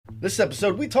This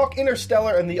episode, we talk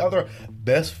Interstellar and the other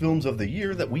best films of the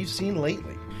year that we've seen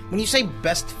lately. When you say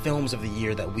best films of the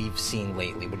year that we've seen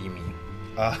lately, what do you mean?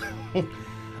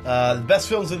 The best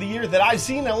films of the year that I've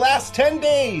seen in the last 10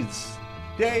 days.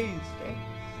 Days.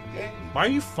 Why are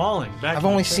you falling back? I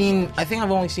think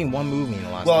I've only seen one movie in the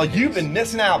last 10 days. You've been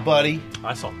missing out, buddy.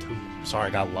 I saw 2. Sorry,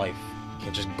 I got life.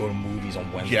 Can't just go to movies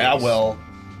on Wednesdays. Yeah, well,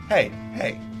 hey.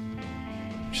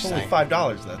 It's only saying. $5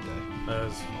 that day. That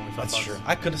was only $5. That's true.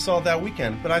 I could have saw it that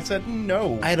weekend, but I said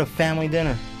no. I had a family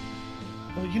dinner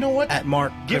Well, you know what? at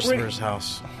Mark Get Christopher's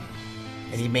house.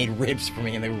 And he made ribs for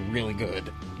me, and they were really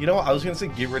good. You know what? I was going to say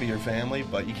get rid of your family,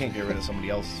 but you can't get rid of somebody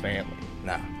else's family.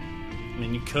 Nah. I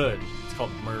mean, you could. It's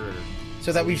called murder.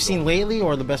 So that we've seen lately,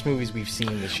 or the best movies we've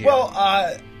seen this year? Well,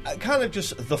 kind of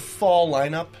just the fall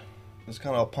lineup is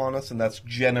kind of upon us, and that's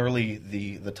generally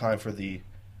the time for the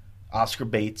Oscar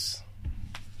Bates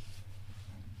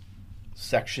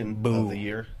section Boo. of the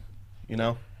year. You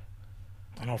know?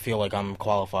 I don't feel like I'm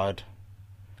qualified.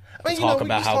 I mean, talk we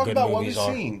about just how talk good about movies what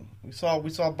are. we've seen. We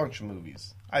saw a bunch of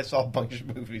movies. I saw a bunch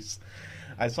of movies.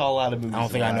 I saw a lot of movies. I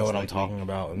don't think I know what I'm week. talking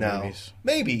about in movies.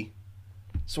 Maybe.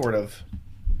 Sort of.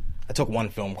 I took one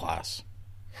film class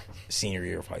senior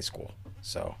year of high school.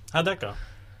 So How'd that go?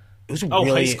 it was Oh,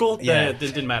 really, high school? Yeah, It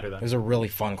didn't matter then. it was a really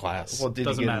fun class. Well, did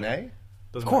Doesn't you get matter. an A?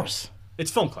 Doesn't Of course. matter.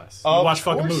 It's film class. You Of watch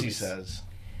fucking course, movies. he says.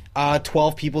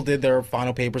 12 people did their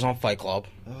final papers on Fight Club.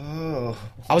 Oh.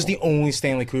 I was the only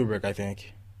Stanley Kubrick, I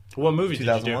think. What movie did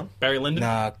you 2001? do? Barry Lyndon?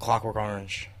 Nah, Clockwork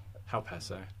Orange. How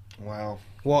passe. Wow.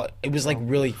 Well, it was like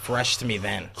really fresh to me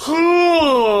then.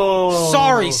 Oh.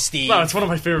 Sorry, Steve. No, it's one of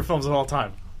my favorite films of all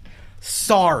time.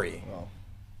 Sorry. Well,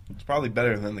 it's probably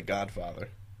better than The Godfather.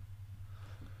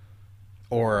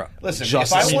 Or Listen,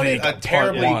 Justice if I wanted League a Part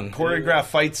terribly 1. choreographed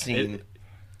fight scene,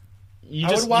 You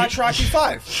I would watch Rocky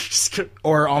 5. just,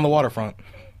 Or On the Waterfront.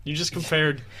 you just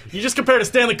compared a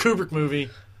Stanley Kubrick movie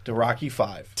To Rocky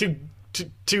 5. to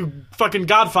fucking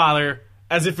Godfather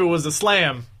as if it was a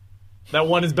slam. That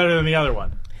one is better than the other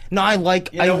one. No, I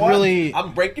like. You know what? really,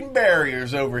 I'm breaking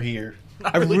barriers over here.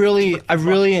 I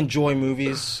really enjoy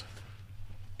movies.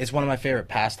 It's one of my favorite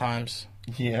pastimes.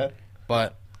 Yeah.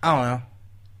 But I don't know.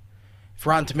 If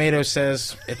Rotten Tomatoes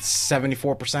says it's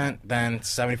 74%, then it's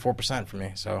 74% for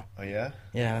me. So Oh, yeah?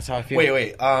 yeah, that's how I feel.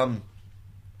 Wait. Hold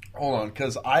on,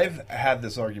 because I've had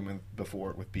this argument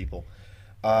before with people.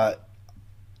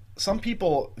 Some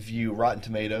people view Rotten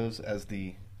Tomatoes as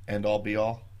the end-all,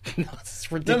 be-all. No, it's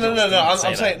No. ridiculous.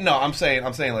 I'm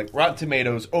saying like Rotten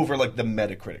Tomatoes over like the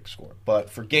Metacritic score. But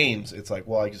for games, it's like,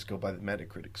 well, I just go by the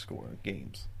Metacritic score of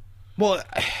games. Well,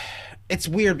 it's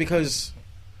weird because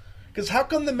How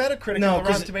come the Metacritic and the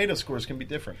Rotten Tomatoes scores can be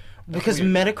different? Because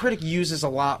Metacritic uses a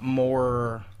lot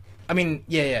more. I mean,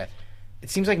 yeah. It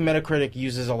seems like Metacritic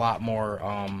uses a lot more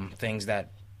things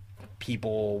that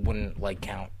people wouldn't like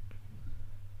count,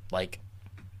 like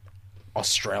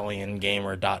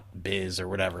AustralianGamer.biz or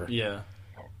whatever. Yeah.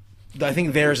 I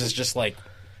think theirs is just like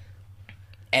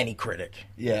any critic.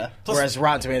 Yeah. Plus, Whereas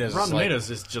Rotten Tomatoes, Rotten is like, Tomatoes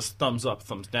is just thumbs up,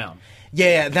 thumbs down.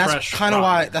 yeah, that's Fresh kind of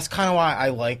rotten. why I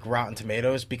like Rotten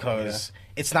Tomatoes because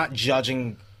it's not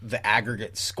judging the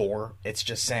aggregate score. It's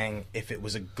just saying if it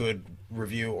was a good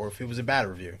review or if it was a bad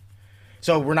review.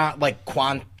 So we're not like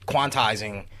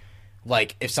quantizing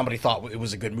like if somebody thought it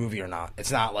was a good movie or not.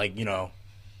 It's not like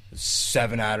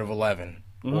 7 out of 11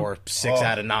 or 6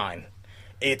 out of 9.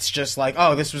 It's just like,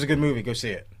 oh, this was a good movie, go see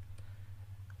it.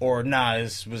 Or nah,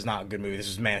 this was not a good movie. This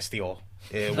was Man of Steel.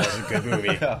 It was a good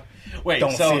movie. Wait,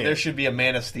 Don't so see there it. should be a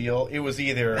Man of Steel. It was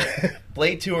either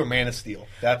Blade 2 or Man of Steel.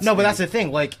 But that's the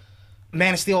thing. Like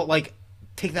Man of Steel, like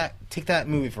take that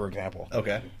movie for example.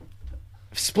 Okay.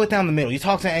 Split down the middle. You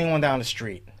talk to anyone down the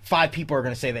street. 5 people are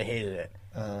going to say they hated it.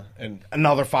 And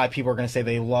Another 5 people are going to say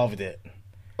they loved it.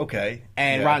 okay.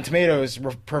 And yeah. Rotten Tomatoes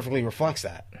perfectly reflects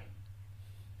that.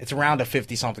 It's around a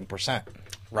 50-something%,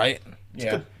 right?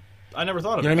 Yeah. I never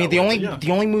thought of You it. know what I mean? that way,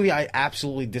 The only movie I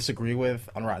absolutely disagree with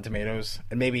on Rotten Tomatoes,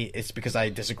 and maybe it's because I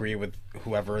disagree with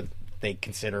whoever they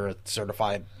consider a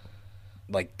certified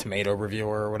like tomato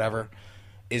reviewer or whatever,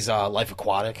 is Life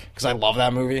Aquatic because I love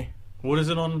that movie. What is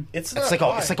it on? It's It's like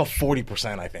a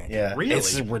 40%, I think. Yeah. Really?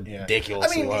 It's Yeah.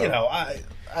 ridiculous. I mean,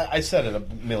 I said it a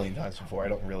million times before. I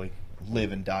don't really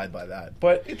live and die by that.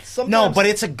 But it's sometimes... No, but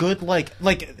it's a good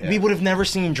we would have never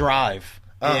seen Drive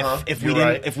if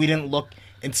we didn't look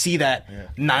and see that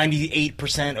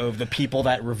 98% of the people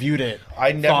that reviewed it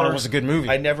thought it was a good movie.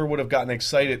 I never would have gotten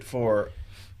excited for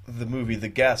the movie The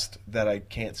Guest that I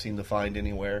can't seem to find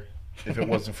anywhere if it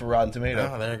wasn't for Rotten Tomatoes.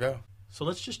 Oh, there you go. So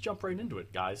let's just jump right into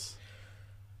it, guys.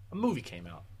 A movie came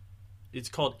out. It's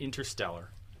called Interstellar.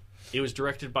 It was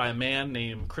directed by a man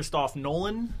named Christopher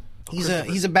Nolan. He's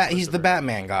the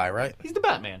Batman guy, right? He's the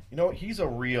Batman. You know what? He's a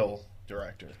real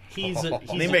director. He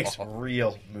makes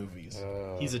real movies.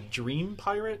 He's a dream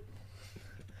pirate,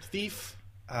 thief.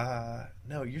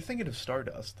 No, you're thinking of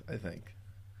Stardust, I think.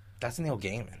 That's Neil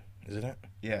Gaiman, isn't it?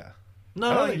 Yeah.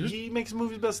 No, he makes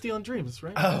movies about stealing dreams,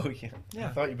 right? Oh, yeah. Yeah.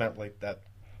 I thought you meant like that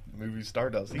movie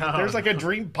Stardust. No. There's like a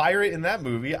dream pirate in that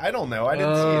movie. I don't know. I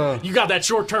didn't see it. You got that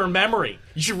short-term memory.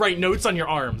 You should write notes on your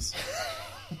arms.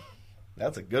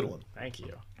 That's a good one. Thank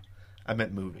you. I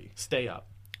meant movie. Stay up.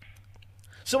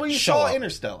 So when you Show saw up.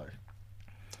 Interstellar.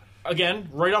 Again,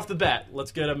 right off the bat,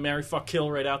 let's get a marry, fuck, kill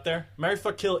right out there. Marry,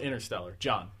 fuck, kill, Interstellar.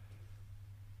 John.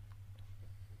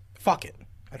 Fuck it.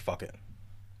 I'd fuck it.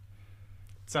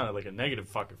 Sounded like a negative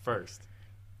fuck at first.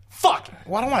 Fuck!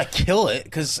 Well, I don't want to kill it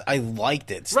because I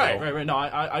liked it still. Right. No,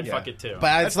 I'd Yeah. fuck it too.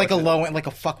 But it's I'd like a fuck it. low end, like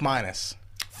a fuck minus.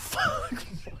 Fuck.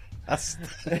 That's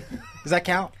does that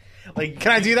count? Like,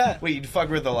 Can I do that? Wait, you'd fuck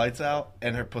her with the lights out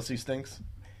and her pussy stinks?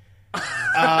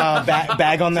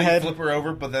 Bag on the So you head. flip her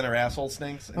over, but then her asshole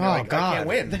stinks? And Oh you're like, God! I can't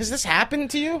win. Has this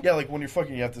happened to you? Yeah, like when you're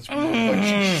fucking, you have to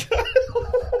scream. Like,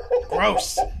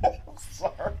 Gross.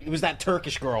 sorry. It was that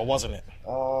Turkish girl, wasn't it?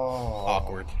 Oh.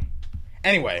 Awkward.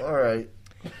 Anyway, All right.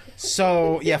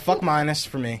 so yeah, fuck minus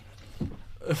for me.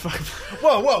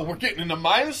 Whoa, we're getting into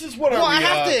minuses? What are Well,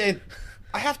 we?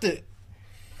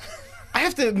 I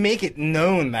have to make it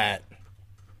known that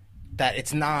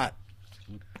it's not,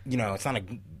 it's not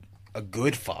a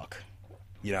good fuck,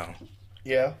 Yeah.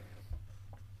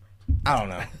 I don't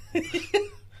know.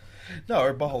 No,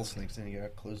 her butthole stinks and you gotta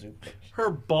close it. Her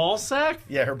ball sack?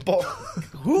 Yeah, her ball.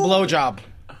 Blowjob.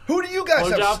 Who do you guys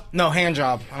have? Blowjob? No, hand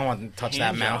job. I don't want to touch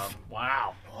that Hand mouth. job.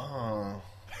 Wow. Oh.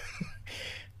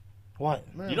 What?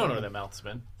 You don't know where that mouth's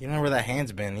been. You don't know where that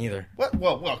hand's been either. What?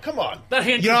 Well, come on. That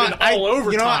hand's You know, been all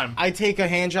over time. I take a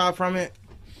hand job from it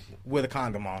with a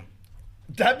condom on.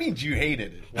 That means you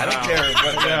hated it. I Wow. don't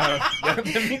care. But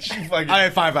that means you fucking. All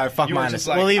right, fine. Fuck you were minus. just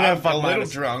like, We'll leave it I'm at fuck a little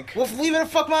minus. drunk. We'll leave it at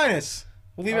fuck minus.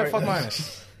 We'll leave it All at fuck right.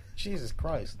 minus. Jesus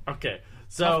Christ. Okay, Tough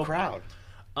so crowd.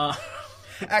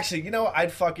 Actually,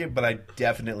 I'd fuck it, but I'd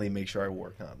definitely make sure I wore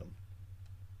a condom.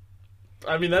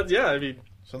 I mean that's yeah. I mean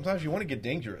Sometimes you want to get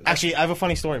dangerous. Actually, I have a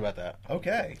funny story about that.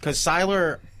 Okay. Because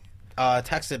Siler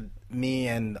texted me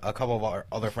and a couple of our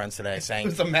other friends today saying,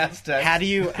 It's a mass text. how do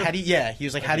you, yeah, he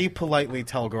was like, how do you politely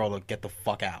tell a girl to get the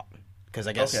fuck out? Because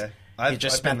I guess Okay. he I've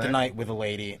just done spent the that. night with a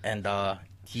lady and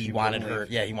he She wanted wouldn't her,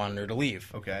 leave. yeah, he wanted her to leave.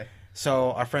 Okay.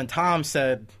 So our friend Tom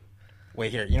said,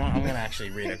 wait here, you know what, I'm going to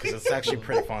actually read it because it's actually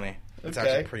pretty funny. It's Okay.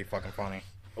 actually pretty fucking funny.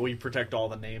 we protect all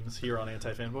the names here on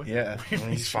ANTiFanboy. Yeah. I mean,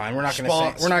 he's fine. We're not going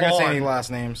Spawn- to say Spawn. any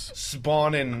last names.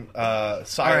 Spawn and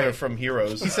Siler right. from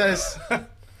Heroes.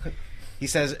 He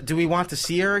says, do we want to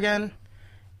see her again?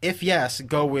 If yes,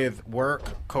 go with work,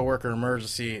 coworker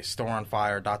emergency, store on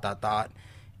fire, ...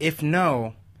 If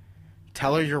no,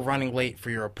 tell her you're running late for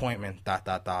your appointment, ...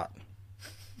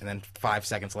 And then 5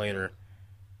 seconds later,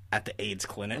 at the AIDS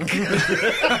clinic.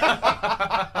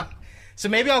 So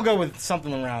maybe I'll go with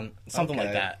something like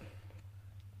Okay. that.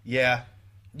 Yeah.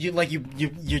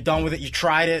 You're done with it. You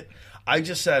tried it. I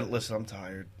just said, listen, I'm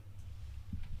tired.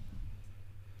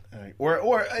 All right.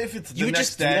 Or if it's the You would next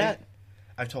just do day. that?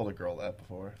 I've told a girl that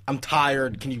before. I'm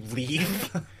tired. Can you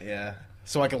leave? Yeah.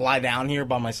 So I can lie down here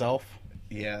by myself.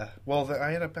 Yeah. Well,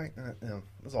 I had a back. That's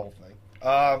the whole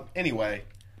thing. Anyway.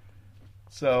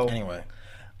 So. Anyway,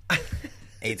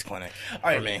 AIDS clinic All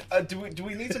right. for me. Do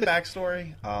we need some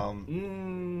backstory? I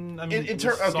mean, In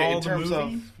terms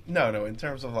of in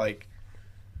terms of like,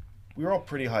 we were all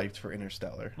pretty hyped for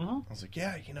Interstellar. Mm-hmm. I was like,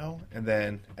 yeah, and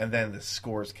then the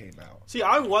scores came out. See,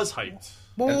 I was hyped.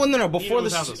 Well, no. Even without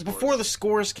the scores. Before the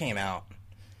scores came out,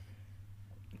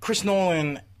 Chris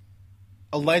Nolan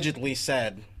allegedly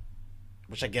said,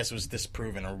 which I guess was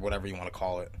disproven or whatever you want to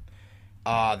call it,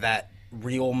 that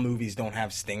real movies don't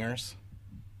have stingers.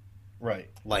 Right.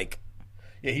 Like,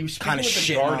 Yeah, he was speaking Kinda with the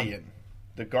shit on- Guardian.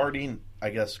 The Guardian, I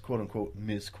guess, quote unquote,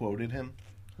 misquoted him.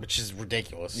 which is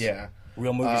ridiculous. Yeah.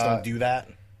 Real movies don't do that.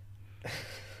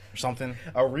 Or something.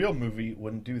 A real movie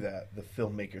wouldn't do that, the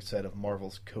filmmaker said of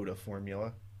Marvel's Coda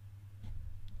formula.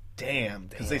 Damn.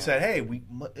 Because they said, hey,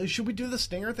 should we do the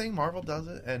stinger thing? Marvel does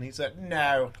it. And he said,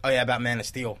 no. Oh, yeah, about Man of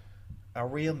Steel. A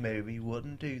real movie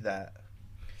wouldn't do that.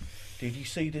 Did you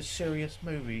see this serious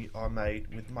movie I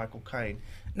made with Michael Caine?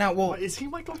 Now, well, Is he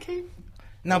Michael Caine?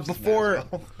 now What's his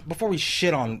before we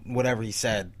shit on whatever he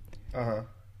said, Uh-huh.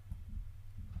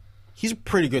 he's a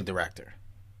pretty good director.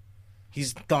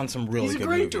 He's done some really He's a good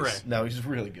great movies. director. No, he's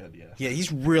really good, yeah. Yeah,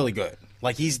 he's really good.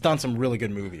 Like, he's done some really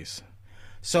good movies.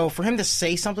 So for him to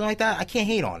say something like that, I can't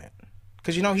hate on it.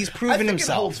 Because, he's I proven think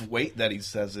himself. it holds weight that he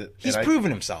says it. He's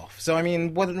proven himself. So, I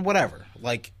mean, whatever.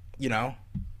 Like,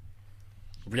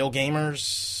 real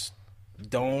gamers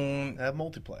don't... have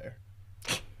multiplayer.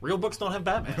 Real books don't have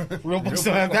Batman. Real books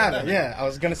don't have Batman. Yeah, I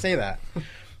was going to say that.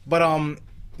 But,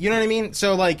 you know what I mean?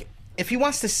 So, like, if he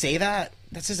wants to say that,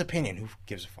 that's his opinion. Who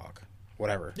gives a fuck?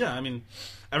 Whatever. Yeah, I mean,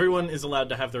 everyone is allowed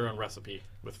to have their own recipe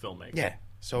with filmmaking. Yeah.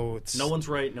 So it's... No one's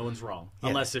right, no one's wrong. Yeah.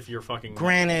 Unless if you're fucking...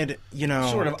 Granted,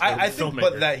 Sort of. I think,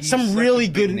 but that he's some such really a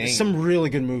big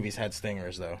good name. movies had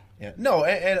stingers, though. Yeah. No,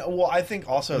 and well, I think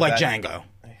also Like that, Django.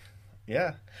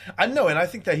 Yeah. I know, and I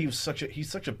think that he's such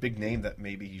a big name that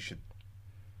maybe he should,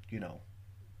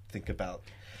 think about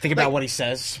What he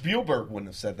says. Spielberg wouldn't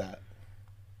have said that.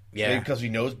 Yeah. Maybe because he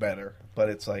knows better, but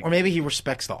it's like... Or maybe he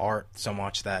respects the art so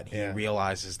much that he Yeah.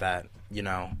 realizes that,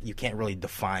 you can't really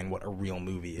define what a real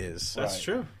movie is. That's Right.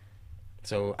 true.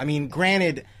 So, I mean,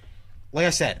 granted, like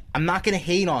I said, I'm not going to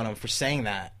hate on him for saying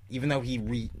that, even though he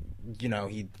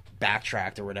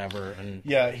backtracked or whatever and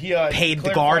Yeah, he paid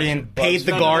the clarified Guardian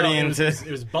to BuzzFeed.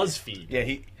 It was BuzzFeed. Yeah,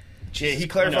 he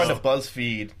clarified to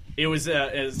BuzzFeed. It was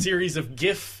a series of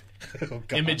GIF Oh,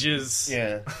 God. images.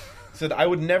 Yeah. Said, I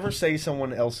would never say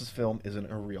someone else's film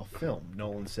isn't a real film,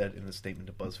 Nolan said in a statement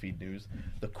to BuzzFeed News.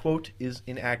 The quote is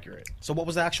inaccurate. So what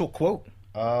was the actual quote?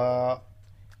 Uh,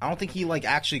 I don't think he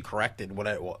actually corrected what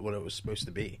it was supposed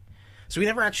to be. So he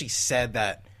never actually said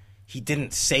that he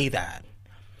didn't say that.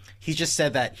 He just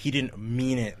said that he didn't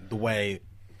mean it the way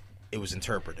it was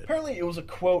interpreted. apparently it was a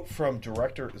quote from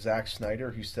director Zack Snyder,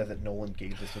 who said that Nolan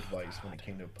gave this advice when it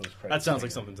came to a post-credit. That sounds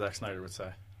like scene. something Zack Snyder would say.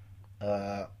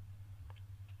 Uh,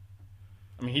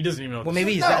 I mean, he doesn't even know. Well,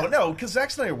 maybe he's no, because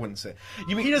Zack Snyder wouldn't say.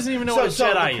 You mean He doesn't even know what a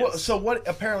Jedi is. So what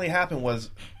apparently happened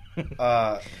was,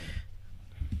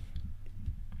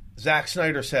 Zack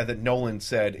Snyder said that Nolan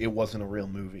said it wasn't a real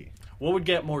movie. What would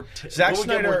get more? Zack what would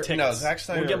get more Snyder- tickets? no, Zack What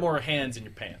Snyder- would get more hands in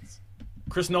your pants?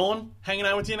 Chris Nolan hanging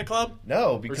out with you in a club?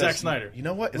 No, Or because Zack Snyder? You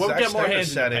know what? If What would Zack get more Snyder hands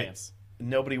in said your it, pants?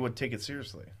 nobody would take it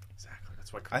seriously. Exactly.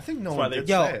 That's why. I think that's why Nolan they did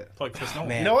Yo, say it. plug Chris Nolan.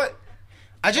 man. You know what?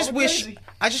 I just crazy.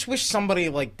 wish somebody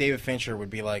like David Fincher would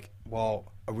be like,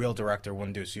 well, a real director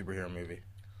wouldn't do a superhero movie.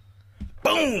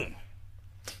 Boom!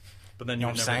 But then know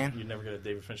you'd what I'm never, saying? you'd never get a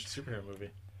David Fincher superhero movie.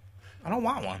 I don't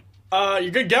want one. You're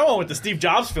gonna get one with the Steve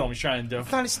Jobs film he's trying to do.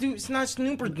 It's not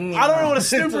Snooper. I don't know what a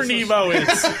Super Nemo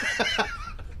is.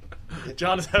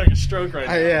 John is having a stroke right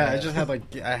now. I just had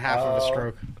like a half of a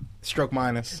stroke. Stroke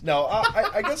minus. No,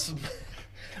 I guess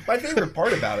my favorite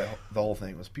part about it, the whole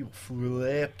thing, was people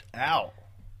flipped out.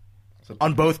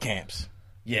 On both camps.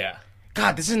 Yeah.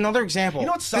 God, this is another example. You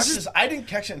know what sucks This is I didn't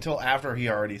catch it until after he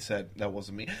already said that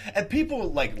wasn't me. And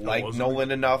people like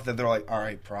Nolan enough that they're like, all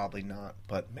right, probably not.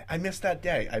 But man, I missed that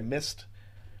day. I missed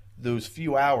those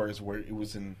few hours where it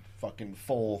was in fucking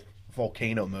full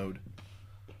volcano mode.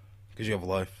 Because you have a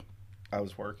life. I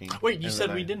was working. Wait, you And said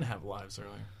then we didn't have lives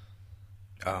earlier.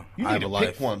 Oh, You I need have to a pick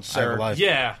life. one, I have sir. a life.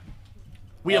 Yeah.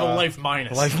 We have a life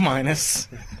minus. Life minus.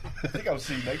 I think I was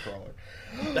seeing Nightcrawler.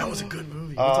 That was a good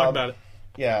movie. We'll talk about it.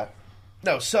 Yeah.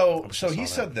 No, so I he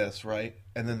saw said this, right?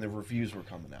 And then the reviews were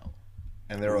coming out.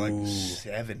 And they were like Ooh.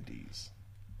 70s.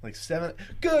 Like 7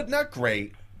 good, not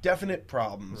great. Definite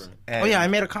problems. Right. And Oh yeah, I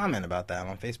made a comment about that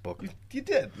on Facebook. you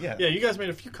did, yeah. Yeah, you guys made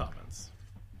a few comments.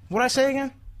 What'd I say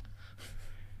again?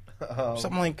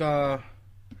 Something like,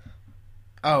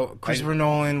 Christopher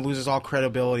Nolan loses all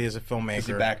credibility as a He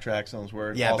filmmaker. backtracks on his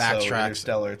word. Yeah, also, backtracks.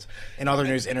 Interstellar. It's, In other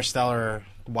news, Interstellar,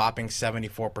 whopping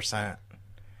 74%.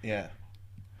 yeah.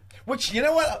 Which, you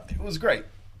know what? It was great.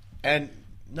 And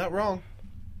not wrong.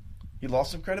 He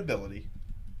lost some credibility.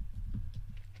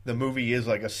 The movie is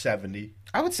like a 70.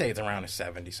 I would say it's around a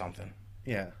 70-something.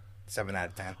 Yeah. 7 out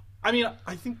of 10. I mean,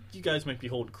 I think you guys might be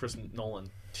holding Chris Nolan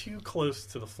too close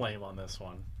to the flame on this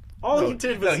one. All he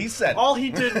did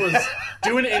was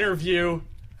do an interview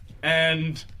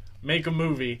and make a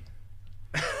movie.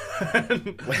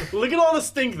 Look at all the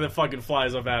stink that fucking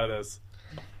flies up out of this.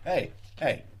 Hey.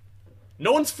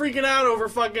 No one's freaking out over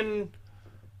fucking...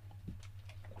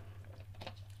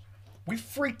 We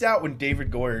freaked out when David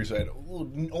Goyer said,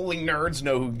 only nerds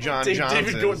know who John Johns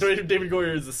is. David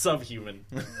Goyer is a subhuman.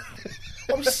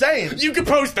 I'm saying. You can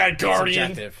post that, Guardian.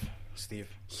 Subjective, Steve.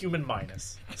 Human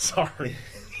minus. Sorry.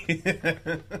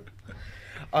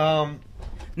 No,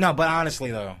 but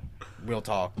honestly, though, real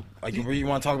talk. Like, you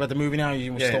want to talk about the movie now, or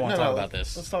you still want to talk about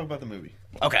this? Let's talk about the movie.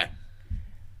 Okay.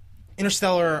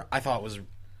 Interstellar, I thought was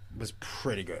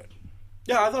pretty good.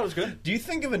 Yeah, I thought it was good. Do you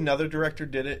think if another director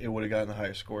did it, it would have gotten a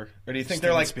higher score? Or do you think Steven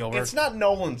they're like, Spielberg? it's not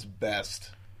Nolan's best?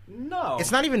 No.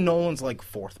 It's not even Nolan's like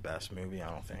fourth best movie, I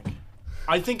don't think.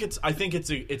 I think it's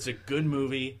a good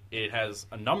movie. It has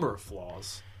a number of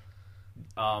flaws,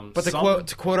 But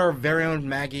to quote our very own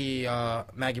Maggie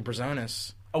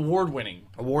Brazonis, award-winning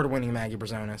Maggie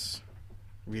Brazonis,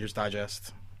 Reader's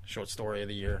Digest short story of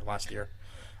the year last year.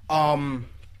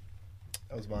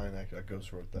 That was mine. I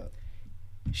ghost wrote that.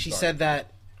 She said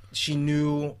that she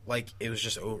knew it was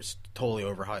just totally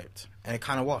overhyped, and it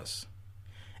kind of was.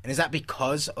 And is that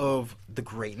because of the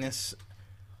greatness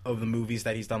of the movies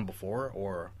that he's done before,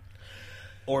 or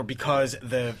because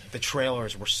the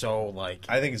trailers were so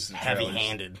I think it's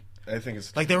heavy-handed? I think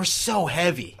it's they were so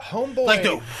heavy.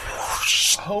 Homeboy,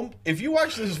 if you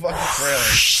watch this fucking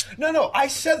trailer, no, I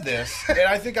said this, and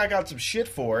I think I got some shit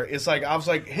for it. It's I was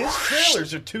like, his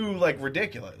trailers are too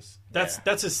ridiculous.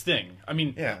 That's his thing. I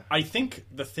mean, yeah. I think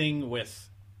the thing with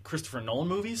Christopher Nolan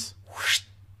movies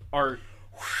are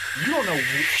you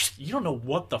don't know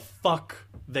what the fuck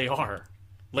they are.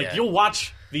 You'll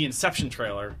watch the Inception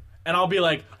trailer, and I'll be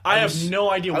like, I have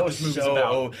no idea what this movie's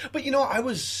about. But I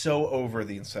was so over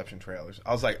the Inception trailers.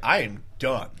 I was like, I am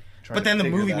done. But then the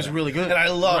movie was really good, and I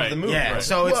love the movie. Yeah, right.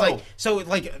 So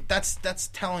it's that's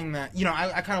telling that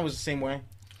I kind of was the same way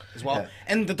as well. Yeah.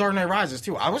 And The Dark Knight Rises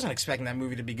too. I wasn't expecting that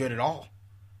movie to be good at all.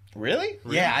 Really?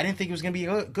 Yeah, I didn't think it was going to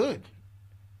be good.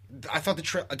 I thought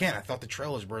the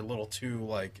trailers were a little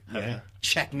too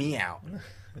check me out.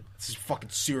 This is fucking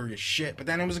serious shit. But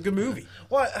then it was a good movie.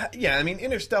 Well, yeah, I mean,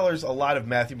 Interstellar's a lot of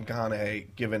Matthew McConaughey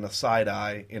giving a side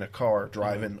eye in a car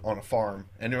driving on a farm,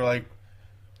 and you're like,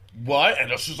 what?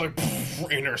 And it's just like,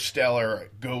 Interstellar,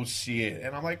 go see it.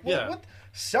 And I'm like, what?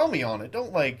 Sell me on it.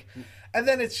 Don't And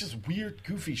then it's just weird,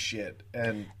 goofy shit.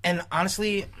 And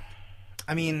honestly,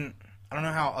 I mean, I don't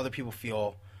know how other people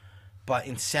feel, but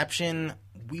Inception,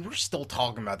 we were still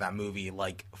talking about that movie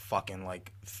fucking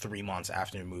 3 months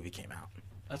after the movie came out.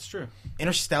 That's true.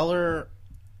 Interstellar,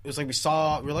 it was we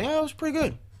were like, oh, it was pretty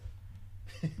good.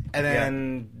 And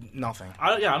then nothing.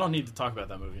 I don't need to talk about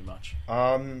that movie much.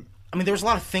 I mean, there was a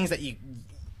lot of things that you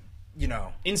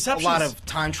know, a lot of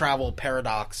time travel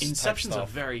paradox. Inception's a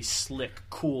very slick,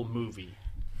 cool movie.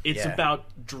 It's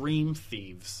about dream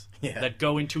thieves that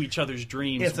go into each other's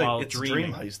dreams while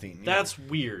dreaming. Dream heisting. Yeah. That's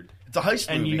weird. It's a heist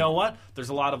movie. And you know what? There's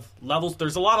a lot of levels.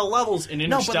 There's a lot of levels in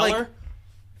Interstellar.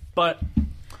 But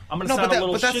I'm going to sound a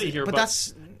little shitty here,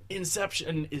 but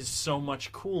Inception is so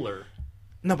much cooler.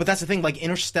 No, but that's the thing.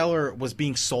 Interstellar was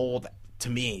being sold to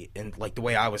me in the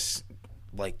way I was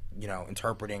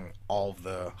interpreting all of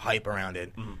the hype around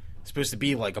it. Mm-hmm. It's supposed to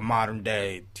be a modern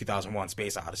day 2001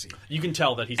 Space Odyssey. You can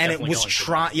tell that he's definitely going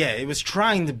for that. It was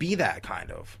trying to be that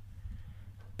kind of.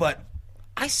 But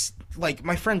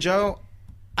my friend Joe,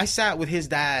 I sat with his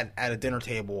dad at a dinner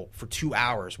table for 2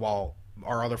 hours while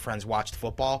our other friends watched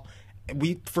football.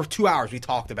 For 2 hours we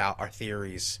talked about our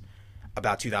theories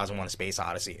about 2001: A Space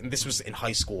Odyssey, and this was in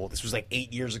high school. This was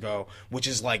 8 years ago, which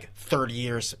is 30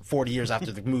 years, 40 years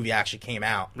after the movie actually came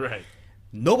out. Right.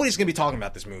 Nobody's gonna be talking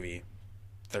about this movie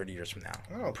 30 years from now.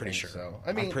 I'm pretty sure. So.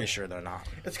 I mean, I'm pretty sure they're not.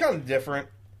 It's kind of different,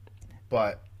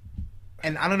 but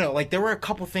and I don't know. There were a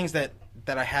couple things that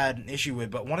I had an issue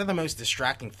with, but one of the most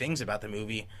distracting things about the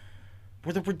movie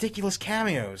were the ridiculous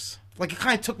cameos. It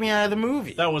kind of took me out of the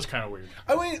movie. That was kind of weird.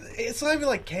 I mean, it's not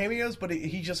even cameos, but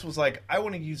he just was I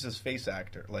want to use this face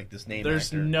actor, this name There's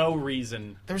actor. no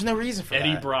reason. There was no reason for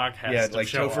Eddie that. Brock has to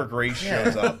show Topher up. Grace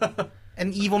shows up.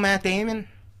 And evil Matt Damon.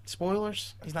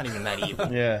 Spoilers. He's not even that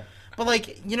evil. Yeah. But,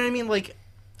 you know what I mean?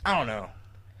 I don't know.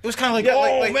 It was kind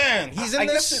of man, he's in I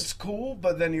this. guess it's cool,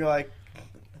 but then you're like,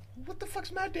 what the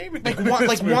fuck's Matt Damon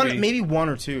doing? Maybe one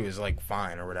or two is,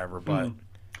 fine or whatever, but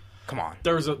come on.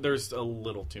 There's a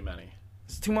little too many.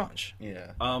 It's too much.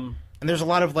 Yeah. And there's a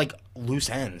lot of loose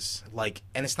ends,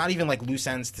 and it's not even loose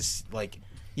ends to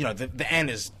the end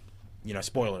is,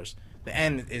 spoilers. The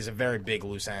end is a very big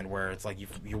loose end where it's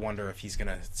you wonder if he's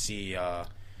gonna see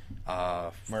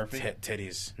Murphy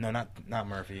titties. No, not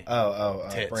Murphy.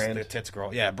 Tits, Brand. The tits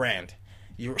girl. Yeah, Brand.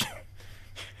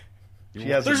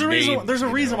 There's a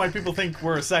reason why people think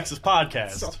we're a sexist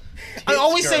podcast. I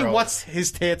always say what's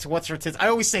his tits, what's her tits. I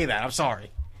always say that. I'm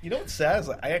sorry. You know what's sad is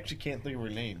I actually can't think of her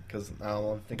name because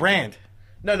I'm thinking Brand.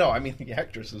 No, I mean the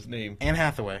actress's name. Anne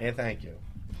Hathaway. And thank you.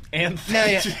 And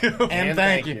thank you. And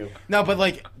thank you. No,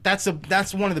 but that's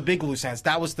one of the big loose ends.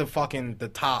 That was the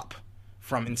top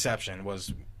from Inception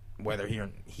was whether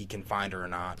he can find her or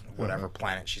not, whatever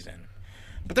planet she's in.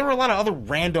 But there were a lot of other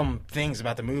random things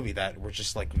about the movie that were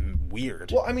just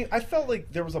weird. Well, I mean, I felt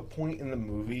there was a point in the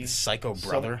movie, Psycho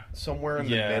Brother, somewhere in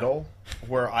the middle,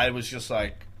 where I was just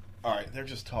all right, they're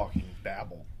just talking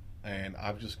babble, and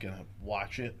I'm just gonna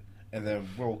watch it, and then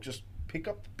we'll just pick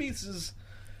up the pieces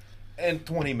in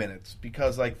 20 minutes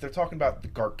because they're talking about the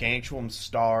gargantuan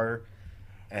star,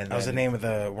 and that was the name of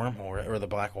the wormhole or the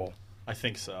black hole. I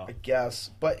think so. I guess.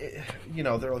 But,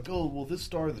 they're like, oh, well, this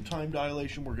star, the time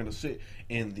dilation, we're going to sit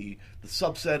in the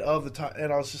subset of the time.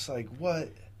 And I was just like, what?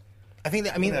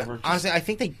 Honestly, I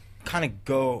think they kind of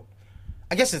go...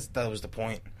 I guess that was the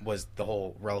point, was the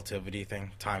whole relativity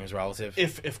thing. Time is relative.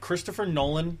 If Christopher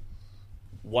Nolan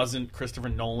wasn't Christopher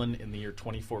Nolan in the year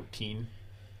 2014,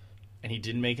 and he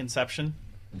didn't make Inception,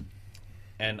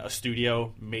 and a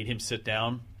studio made him sit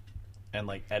down and,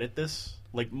 like, edit this...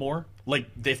 like more, like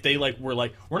if they were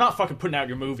like, we're not fucking putting out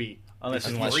your movie unless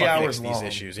it's 3 hours long. These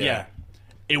issues, it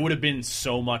would have been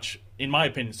so much, in my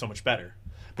opinion, so much better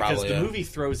because Probably, the movie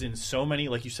throws in so many,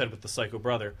 like you said with the Psycho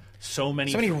Brother, so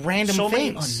many random so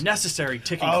things, many unnecessary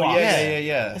ticking clocks.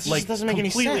 Yeah. This just doesn't make any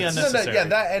sense. Completely unnecessary.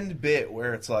 That end bit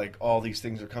where it's like all these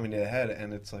things are coming to a head,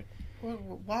 and it's like,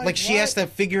 why? Like she has to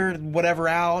figure whatever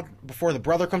out before the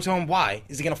brother comes home. Why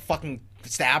is he gonna fucking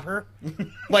stab her?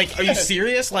 Like, are you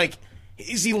serious? Like.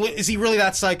 Is he really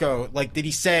that psycho? Like, did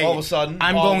he say, all of a sudden,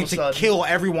 I'm going to kill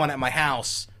everyone at my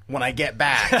house when I get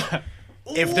back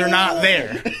if they're not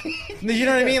there? You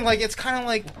know what I mean? Like, it's kind of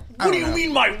like... What do you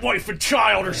mean my wife and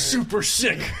child are super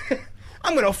sick?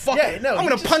 I'm going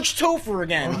to punch Topher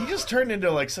again. He just turned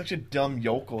into, like, such a dumb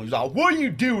yokel. He's like, what do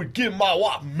you do with give my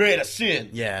wife medicine?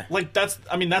 Yeah. Like, that's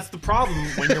the problem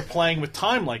when you're playing with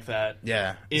time like that.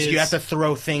 Yeah. You have to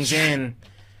throw things in.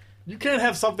 You can't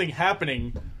have something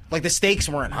happening... Like, the stakes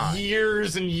weren't high.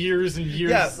 Years and years and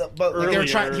years. Yeah, but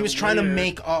earlier, he was trying to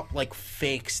make up, like,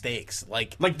 fake stakes.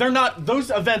 Like they're not... Those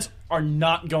events are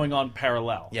not going on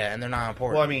parallel. Yeah, and they're not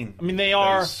important. Well, I mean, they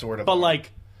are, sort of but, are.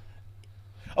 like...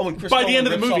 Oh, when Chris by the Nolan end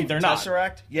of the rips movie, off they're the not.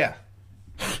 Tesseract? Yeah.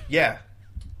 Yeah.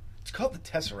 It's called the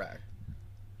Tesseract.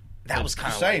 That was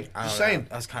kind of... Just saying.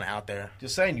 That was kind of out there.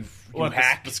 Just saying, you What,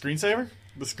 hack. the screensaver?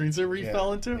 The screensaver you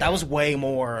fell into? That was way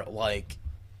more, like...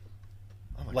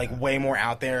 God. way more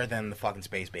out there than the fucking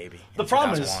Space Baby. The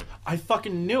problem is, I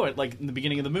fucking knew it, like, in the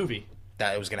beginning of the movie.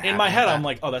 That it was going to happen. In my head, I'm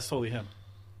like, oh, that's totally him.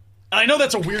 And I know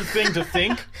that's a weird thing to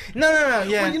think. No,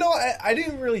 yeah. Well, you know, I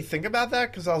didn't really think about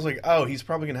that, because I was like, oh, he's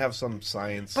probably going to have some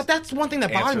science. But that's one thing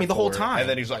that bothered me the whole time. And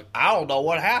then he's like, I don't know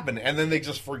what happened. And then they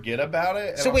just forget about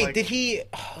it. So wait, did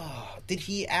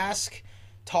he ask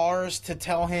TARS to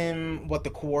tell him what the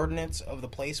coordinates of the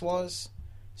place was?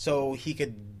 So he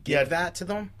could give that to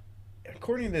them?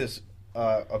 According to this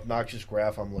obnoxious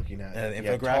graph I'm looking at,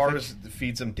 infographic? TARS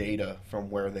feeds them data from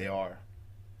where they are,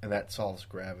 and that solves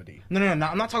gravity. No, I'm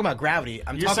not talking about gravity. You're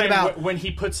talking saying about when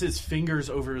he puts his fingers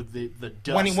over the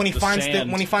dust, when he finds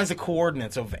sand. when he finds the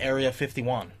coordinates of Area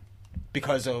 51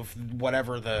 because of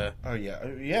whatever the... Oh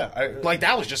yeah. Like,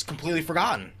 that was just completely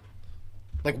forgotten.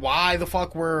 Like, why the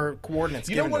fuck were coordinates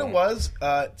You know given what to it him? was?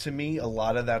 To me, a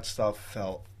lot of that stuff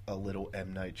felt a little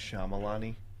M. Night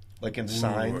Shyamalan-y. Like in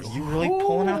Signs. Are you really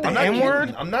pulling out the I'm not N-word?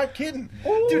 kidding. I'm not kidding.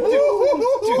 Dude,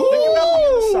 think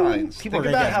about Signs. People Think are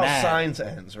about gonna how get mad. Signs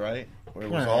ends, right? Where it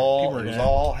was People are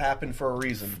all happened for a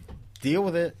reason. Deal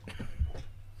with it.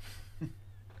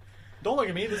 Don't look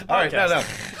at me. This is a All right,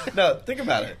 podcast. no. Think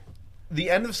about it. The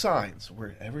end of Signs,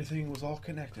 where everything was all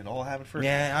connected, all happened for.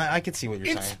 Yeah, I could see what you're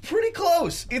It's saying. pretty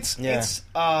close. It's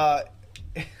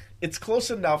close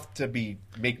enough to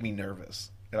make me nervous,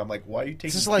 and I'm like, why are you taking?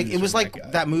 This is like cues it was from like guy?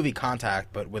 that movie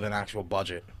Contact, but with an actual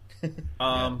budget.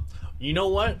 You know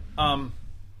what?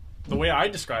 The way I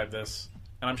describe this,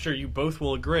 and I'm sure you both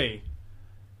will agree,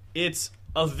 it's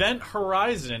Event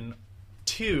Horizon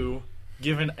 2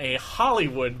 given a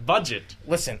Hollywood budget.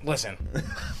 Listen.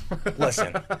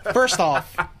 First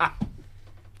off,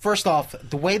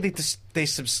 the way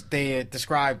they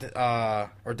described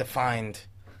or defined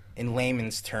in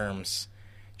layman's terms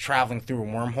traveling through a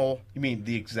wormhole. You mean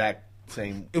the exact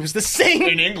same? It was the same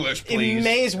In English, please. It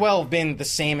may as well have been the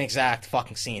same exact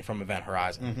fucking scene from Event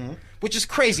Horizon, which is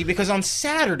crazy because on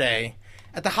Saturday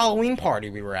at the Halloween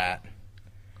party we were at,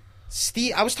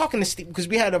 Steve, I was talking to Steve because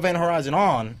we had Event Horizon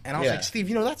on, and I was like, Steve,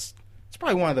 that's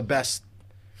probably one of the best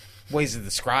ways to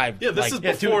describe. Yeah, this is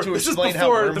before. to This is explain how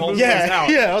before the wormholes- movie was out.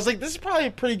 Yeah. I was like, this is probably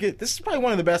pretty good. This is probably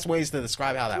one of the best ways to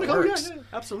describe how that works. Yeah,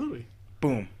 absolutely.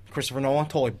 Boom. Christopher Nolan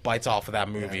totally bites off of that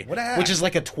movie, what a hack. which is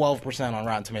like a 12% on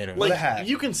Rotten Tomatoes. What a hack.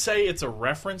 You can say it's a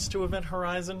reference to Event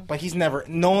Horizon. But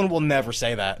Nolan will never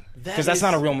say that because that's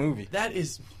not a real movie. That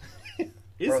is.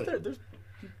 Bro, There's,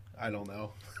 I don't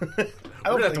know. we're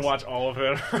gonna have to watch all of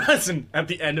Event Horizon at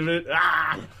the end of it.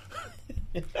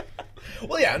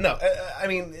 Well, yeah, no. I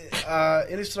mean,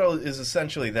 Interstellar is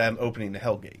essentially them opening the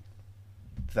Hellgate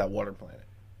to that water planet.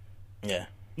 Yeah.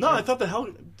 No, I thought the Hell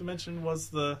Dimension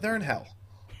was the. They're in hell.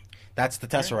 That's the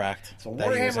Tesseract. It's a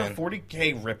that he was Warhammer in.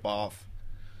 40K ripoff.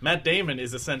 Matt Damon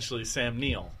is essentially Sam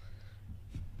Neill.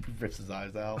 Rips his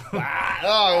eyes out.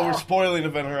 Oh, we're spoiling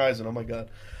Event Horizon. Oh my god.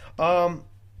 That's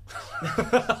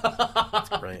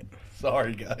great.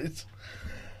 Sorry, guys.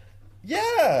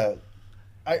 Yeah.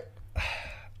 I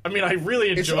mean, I really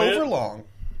enjoy it. It's overlong.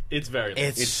 It's very long.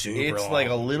 It's super long. like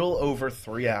a little over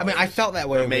 3 hours. I mean, I felt that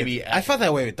way. Maybe I felt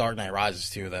that way with Dark Knight Rises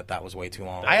too. That was way too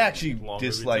long. I actually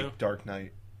dislike Dark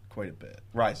Knight quite a bit.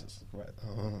 Rises. Right.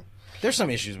 There's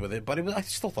some issues with it, but I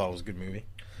still thought it was a good movie.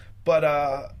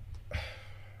 But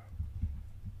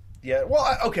yeah.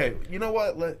 Well, okay. You know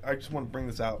what? I just want to bring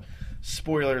this out.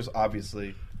 Spoilers,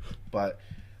 obviously, but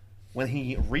when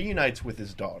he reunites with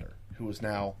his daughter, who is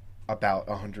now about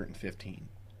 115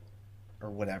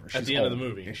 or whatever, at the end of the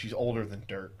movie, and she's older than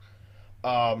dirt.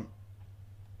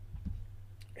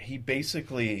 He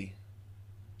basically,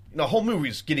 the whole movie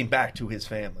is getting back to his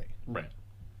family. Right.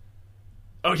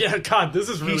 Oh yeah, God, this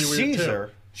is really weird. He sees too.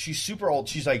 her. She's super old.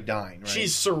 She's like dying. Right?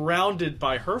 She's surrounded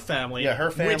by her family. Yeah, her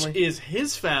family, which is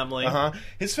his family.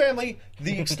 His family,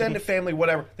 the extended family,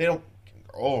 whatever. They don't.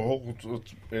 Oh,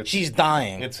 she's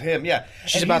dying. It's him. Yeah,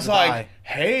 she's and about he's to like, die.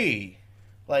 Hey,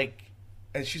 like,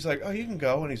 and she's like, oh, you can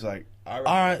go, and he's like, all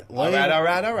right, all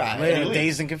right. Later,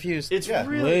 dazed and confused. It's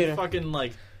really fucking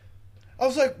like. I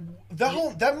was like,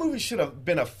 that movie should have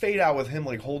been a fade out with him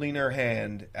like holding her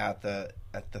hand at the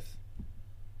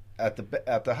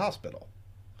hospital.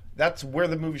 That's where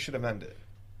the movie should have ended,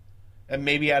 and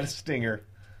maybe add a stinger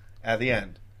at the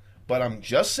end. But I'm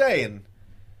just saying,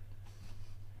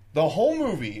 the whole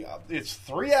movie, it's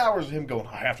 3 hours of him going,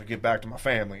 I have to get back to my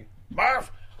family. Murphy!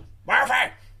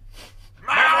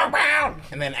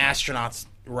 And then astronauts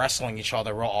wrestling each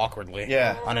other real awkwardly.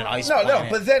 Yeah. On an ice planet. No,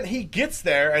 but then he gets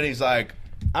there and he's like,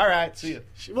 all right, see you.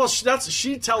 She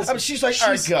tells him. She's like,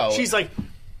 all right, go. She's like,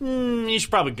 you should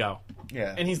probably go.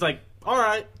 Yeah. And he's like, all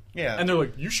right. Yeah. And they're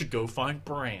like, you should go find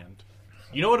Brand.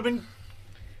 You know what would have been,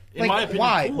 in my opinion,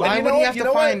 why? cool. Why would he have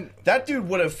to find... That dude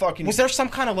would have fucking... Was there some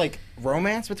kind of, like,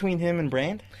 romance between him and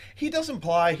Brand? He does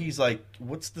imply he's like,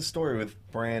 what's the story with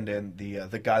Brand and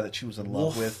the guy that she was in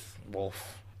love with?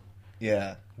 Wolf.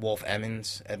 Yeah. Wolf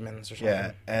Edmonds or something.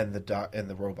 Yeah, and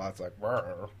the robot's like,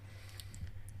 Rrr.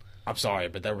 I'm sorry,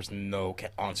 but there was no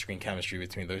on-screen chemistry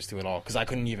between those two at all, because I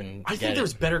couldn't even I think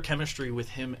there's better chemistry with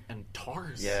him and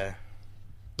Tars. Yeah.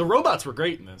 The robots were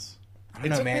great in this. It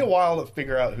took me a while to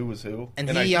figure out who was who. And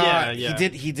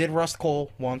he did rust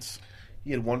coal once.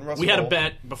 He had one rust We coal. had a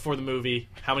bet before the movie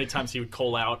how many times he would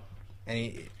coal out. And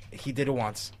he did it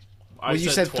once. You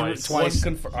said twice.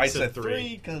 I said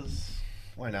three because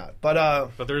why not?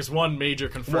 But there's one major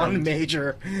confirmed. One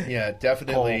major. Yeah,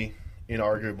 definitely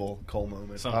inarguable coal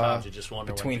moment. Sometimes you just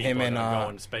wonder between when him and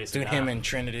going to space. Between him and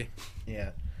Trinity.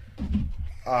 Yeah.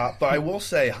 But I will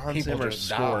say Hans Zimmer's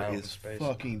score is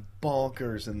fucking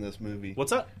bonkers in this movie. What's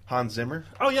that? Hans Zimmer?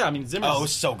 Oh yeah, I mean Zimmer. Oh, it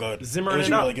was so good. Zimmer it was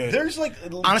really good. There's like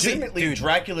legitimately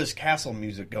Dracula's castle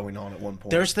music going on at one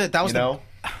point.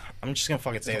 I'm just gonna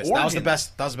fucking say this. That was the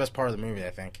best part of the movie,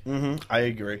 I think. Mm-hmm. I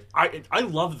agree. I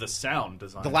love the sound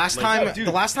design. The last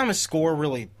time a score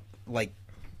really like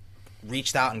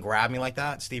reached out and grabbed me like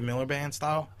that, Steve Miller Band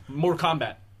style. Mortal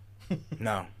Kombat.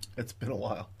 No, it's been a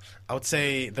while. I would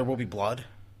say There Will Be Blood.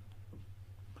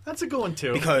 That's a good one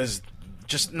too. Because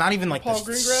just not even like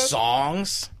the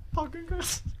songs, Paul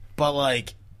Greengrass, but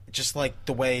like just like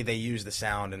the way they use the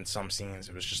sound in some scenes,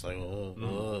 it was just like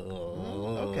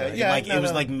okay, yeah, like it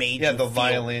was like made you the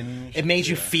violin. It made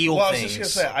you feel well, things. I was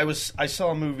just gonna say I saw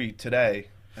a movie today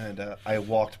and I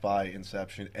walked by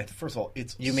Inception and first of all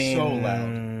it's so loud.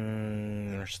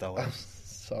 Interstellar.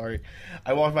 Sorry,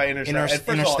 I walked by Interstellar. And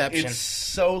first of all, it's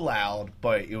so loud,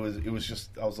 but it was just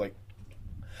I was like.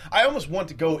 I almost want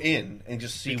to go in and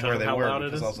just see where they were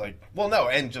because I was like, well, no,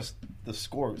 and just the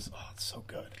score was it's so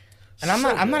good. And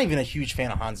I'm not even a huge fan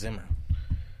of Hans Zimmer.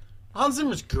 Hans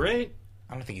Zimmer's great.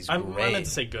 I don't think he's great. I meant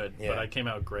to say good, but I came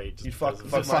out great. You fuck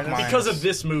because of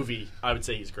this movie, I would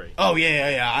say he's great. Oh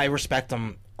yeah. I respect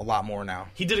him a lot more now.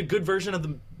 He did a good version of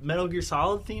the Metal Gear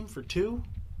Solid theme for 2.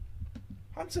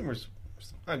 Hans Zimmer's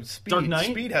Speed. Dark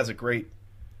Knight? Speed has a great.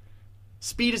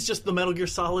 Speed is just the Metal Gear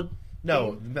Solid.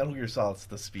 No, Metal Gear Solid's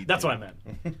the Speed. That's what I meant.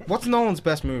 What's Nolan's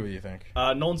best movie, you think?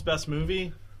 Nolan's best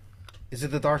movie? Is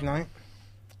it The Dark Knight?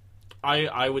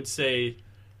 I would say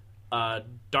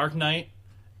Dark Knight,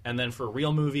 and then for a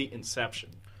real movie, Inception.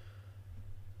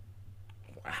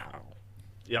 Wow.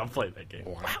 Yeah, I'm playing that game.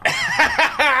 Wow.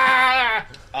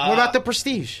 What about The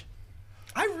Prestige?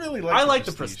 I really like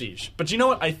The Prestige. But you know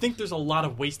what? I think there's a lot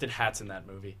of wasted hats in that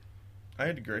movie.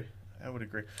 I'd agree. I would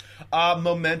agree.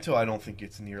 Memento, I don't think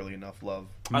gets nearly enough love.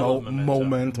 I love Memento.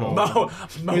 Memento, no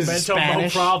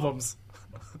problems.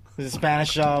 Is it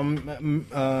Spanish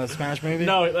Spanish movie?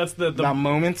 No, that's the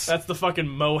Moments. That's the fucking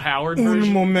Mo Howard Un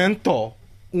version. momento.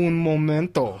 Un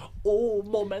momento. Oh,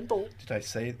 momento. Did I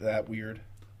say that weird?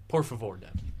 Por favor,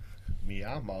 Dad. Mi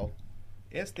amo.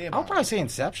 I'll probably say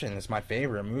Inception is my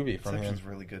favorite movie from him. Inception's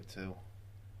really good too.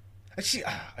 Actually,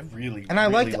 I really and I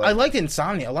liked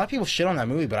Insomnia. A lot of people shit on that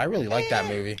movie, but I really like that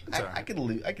movie. I could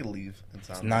leave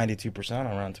Insomnia. It's 92% on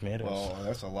Rotten Tomatoes. Well,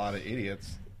 that's a lot of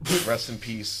idiots. Rest in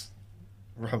peace,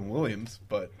 Robin Williams.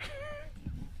 But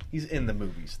he's in the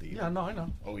movie, Steve. Yeah, no, I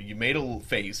know. Oh, you made a little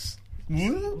face.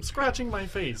 I'm scratching my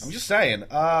face. I'm just saying.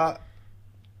 I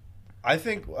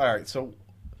think. All right. So,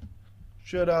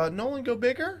 should Nolan go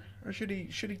bigger, or should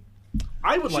he?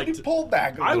 I would like to pull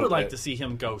back. I would like to see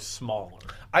him go smaller.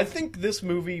 I think this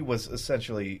movie was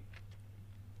essentially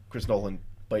Chris Nolan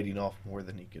biting off more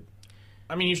than he could.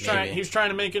 I mean, he was trying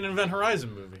to make an Event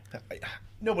Horizon movie.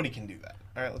 Nobody can do that.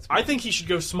 All right, I think he should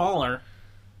go smaller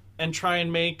and try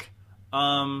and make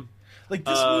like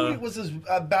this movie was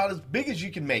about as big as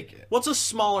you can make it. What's a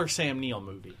smaller Sam Neill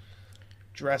movie?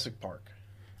 Jurassic Park.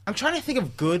 I'm trying to think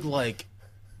of good like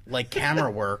camera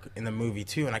work in the movie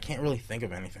too, and I can't really think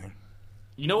of anything.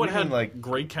 You know what had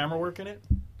great camera work in it?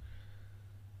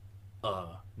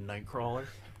 Nightcrawler.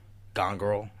 Gone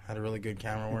Girl had a really good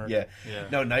camera work. Yeah.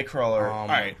 No, Nightcrawler. All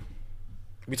right.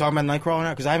 We talking about Nightcrawler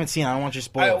now? Because I haven't seen it. I don't want you to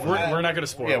spoil it. We're not going to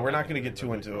spoil it. Yeah, we're not going to get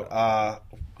too into it.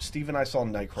 Steve and I saw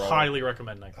Nightcrawler. Highly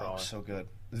recommend Nightcrawler. Oh, so good.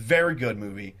 Very good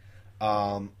movie.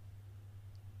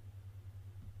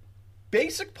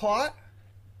 Basic plot.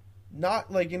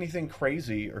 Not like anything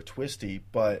crazy or twisty,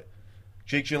 but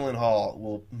Jake Gyllenhaal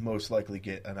will most likely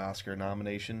get an Oscar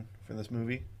nomination for this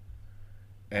movie.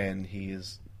 And he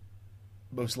is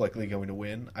most likely going to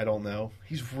win. I don't know.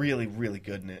 He's really, really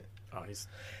good in it.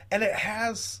 And it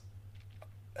has,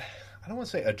 I don't want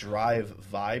to say a Drive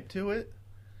vibe to it.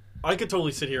 I could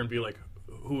totally sit here and be like,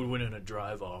 who would win in a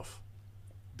Drive-Off?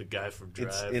 The guy from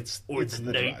Drive? It's the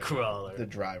Nightcrawler? The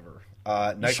driver.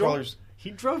 Nightcrawler's... He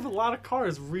drove a lot of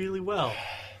cars really well.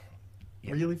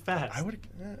 Yeah. Really fast. All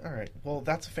right. Well,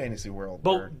 that's a fantasy world.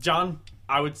 But, John,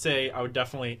 I would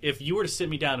definitely, if you were to sit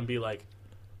me down and be like,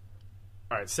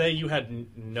 all right, say you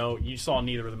you saw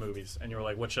neither of the movies, and you were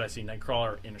like, what should I see,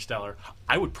 Nightcrawler or Interstellar?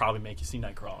 I would probably make you see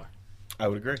Nightcrawler. I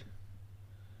would agree.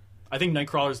 I think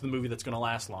Nightcrawler is the movie that's going to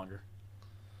last longer.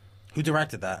 Who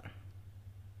directed that?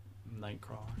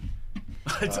 Nightcrawler.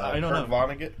 I don't know.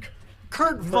 Vonnegut?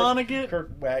 Kurt Vonnegut?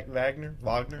 Kurt Wagner?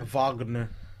 Wagner.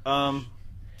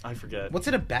 I forget. What's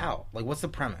it about? Like, what's the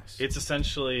premise? It's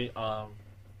essentially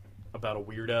about a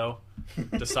weirdo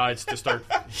decides to start...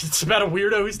 It's about a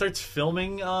weirdo who starts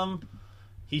filming...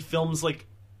 he films, like...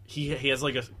 He has,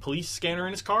 like, a police scanner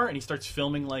in his car, and he starts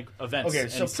filming, like, events. Okay,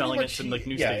 so and selling it to, like,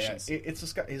 news stations. Yeah. It's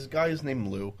this guy... His guy is named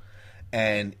Lou,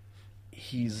 and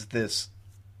he's this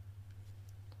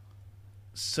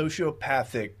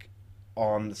sociopathic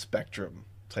on the spectrum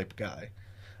type guy.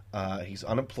 He's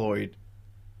unemployed.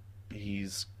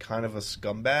 He's kind of a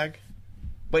scumbag,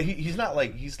 but he's not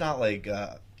like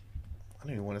I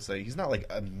don't even want to say he's not like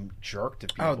a jerk to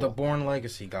people. Oh, the Bourne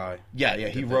Legacy guy. Yeah.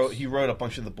 He wrote a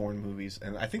bunch of the Bourne movies,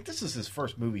 and I think this is his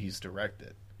first movie he's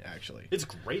directed. Actually, it's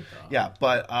great though. Yeah,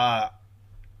 but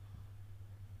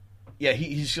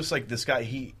he's just like this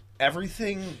guy.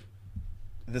 Everything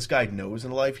this guy knows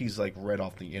in life, he's like read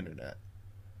off the internet.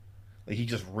 Like he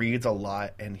just reads a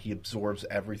lot and he absorbs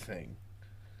everything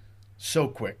so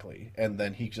quickly, and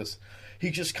then he just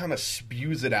kind of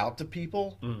spews it out to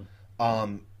people.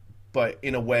 But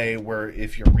in a way where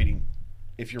if you're reading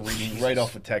right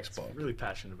off a textbook. I'm really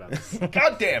passionate about this.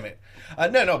 God damn it!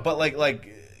 No, but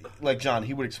like John,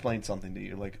 he would explain something to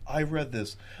you. Like, I read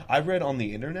on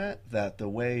the internet that the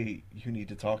way you need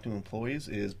to talk to employees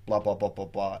is blah blah blah blah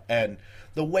blah, and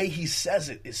the way he says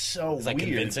it is so weird.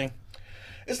 Convincing.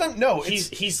 It's not. No, he's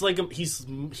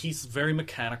very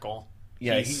mechanical.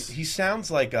 Yeah, he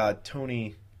sounds like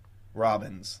Tony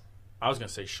Robbins. I was gonna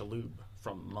say Shaloub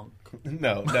from Monk.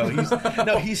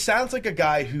 No, he sounds like a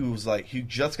guy who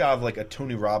just got like a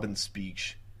Tony Robbins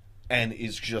speech, and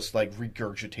is just like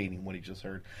regurgitating what he just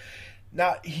heard.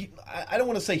 Now, I don't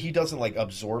want to say he doesn't like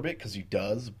absorb it, because he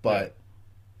does, but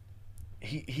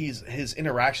his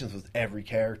interactions with every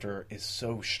character is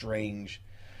so strange,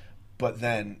 but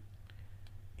then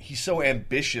he's so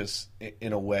ambitious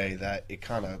in a way that it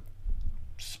kind of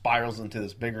spirals into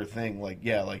this bigger thing.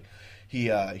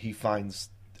 He finds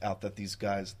out that these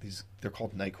guys, they're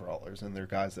called night crawlers, and they're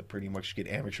guys that pretty much get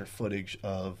amateur footage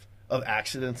of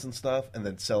accidents and stuff, and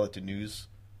then sell it to news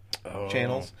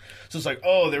channels. So it's like,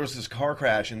 there was this car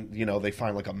crash, and they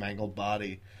find like a mangled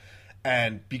body,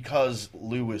 and because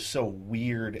Lou is so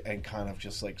weird and kind of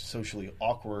just like socially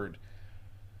awkward,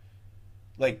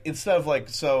 like instead of like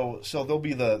so they'll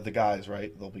be the guys,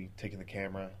 right? They'll be taking the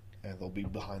camera, and they'll be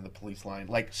behind the police line.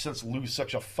 Like, since Lou's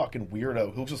such a fucking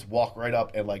weirdo, he'll just walk right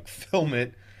up and, like, film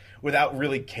it without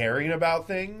really caring about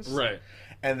things. Right.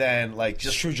 And then, like,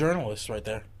 just true journalist right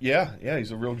there. Yeah, he's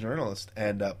a real journalist.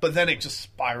 And but then it just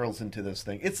spirals into this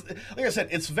thing. It's like I said,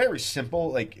 it's very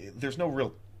simple. Like, there's no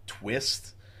real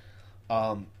twist.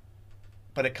 But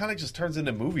it kind of just turns into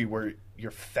a movie where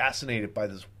you're fascinated by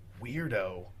this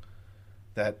weirdo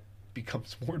that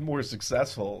becomes more and more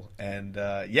successful. And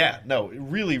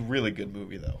really, really good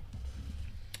movie though.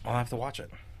 I'll have to watch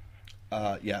it.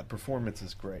 Performance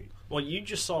is great. Well, you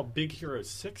just saw Big Hero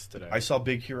 6 today. I saw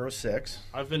Big Hero 6.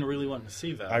 I've been really wanting to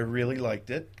see that. I really liked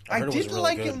it. I did really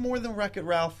like good. it more than Wreck-It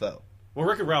Ralph, though. Well,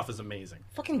 Wreck-It Ralph is amazing.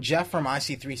 Fucking Jeff from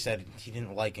IC3 said he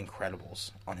didn't like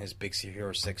Incredibles on his Big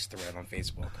Hero 6 thread on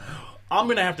Facebook. I'm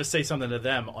going to have to say something to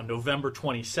them on November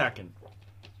 22nd.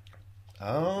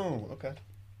 Oh, okay.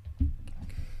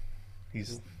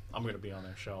 I'm going to be on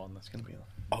their show on this. Going to be on.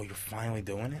 Oh, you're finally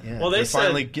doing it? Yeah, well, they're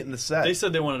finally getting the set. They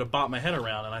said they wanted to bop my head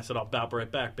around, and I said, I'll bop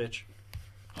right back, bitch.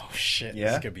 Oh, shit. Yeah?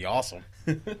 This is going to be awesome.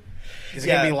 Is it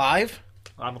going to be live?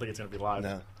 I don't think it's going to be live.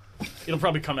 No. It'll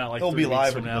probably come out like It'll 3 be weeks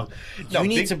live from now. No, you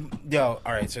need to... Yo,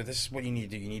 all right, so this is what you need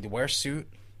to do. You need to wear a suit.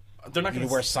 They're not You going need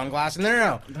to wear sunglasses.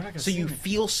 No. gonna So you see me.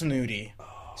 feel snooty.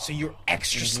 So you're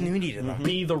extra snooty to them.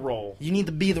 Be the role. You need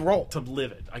to be the role. To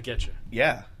live it. I get you.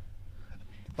 Yeah.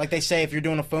 Like they say, if you're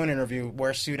doing a phone interview, wear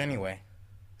a suit anyway.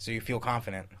 So you feel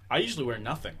confident. I usually wear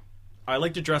nothing. I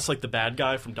like to dress like the bad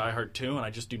guy from Die Hard 2, and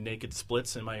I just do naked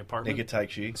splits in my apartment. Naked Tai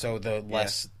Chi. So the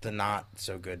not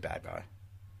so good bad guy.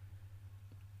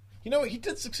 You know, he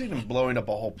did succeed in blowing up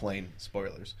a whole plane.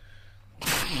 Spoilers.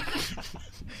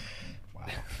 Wow.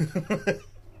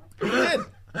 He did.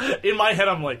 In my head,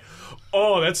 I'm like,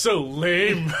 oh, that's so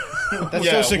lame. That's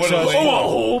Yeah, so what a successful. lame- Oh, a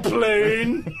whole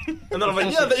plane. And then I'm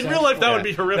like, yeah, in real life, that would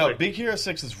be horrific. No, Big Hero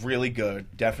 6 is really good.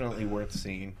 Definitely worth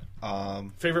seeing.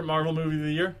 Favorite Marvel movie of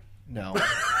the year? No.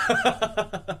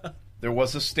 There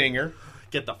was a stinger.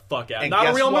 Get the fuck out. And Not a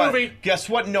guess real what? movie. Guess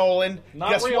what, Nolan?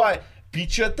 Not Guess real. what?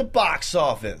 Beat you at the box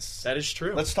office. That is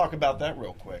true. Let's talk about that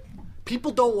real quick.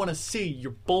 People don't want to see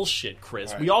your bullshit,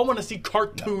 Chris. All right. We all want to see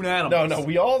cartoon animals. No,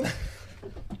 we all...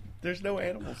 There's no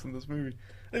animals in this movie.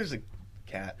 There's a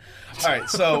cat. All right,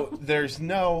 so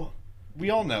we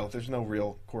all know there's no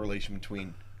real correlation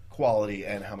between quality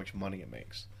and how much money it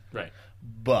makes. Right.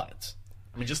 But...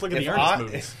 I mean, just look at the Ernest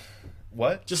movies.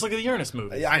 What? Just look at the Ernest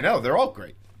movies. Yeah, I know. They're all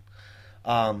great.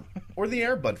 Or the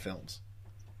Air Bud films.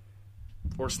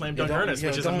 Or Slam Dunk Ernest,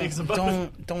 which is a mix of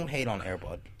both. Don't hate on Air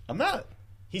Bud. I'm not.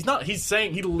 He's not. He's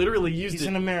saying he literally used He's it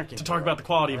an American to talk hero. about the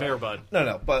quality of Air Bud.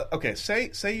 No. But okay,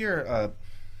 say you're a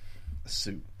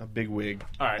suit, a big wig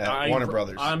All right, at Warner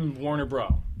Brothers. I'm Warner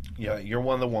Bro. Yeah, you're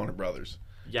one of the Warner Brothers.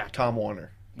 Yeah, Tom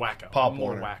Warner, wacko. Pop I'm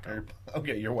more Warner. wacko.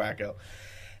 Okay, you're wacko.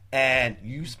 And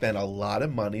you spent a lot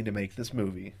of money to make this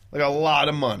movie, like a lot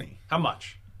of money. How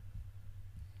much?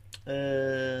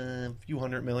 A few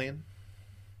 $100 million.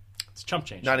 It's chump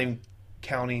change. Not even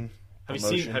counting. Have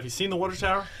promotion. you seen the Water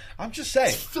Tower? I'm just saying.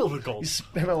 It's filled with You gold.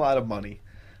 spent a lot of money,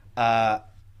 and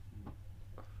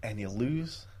you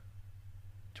lose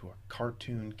to a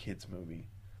cartoon kids movie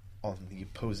on the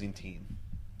opposing team.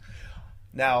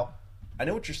 Now, I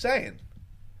know what you're saying.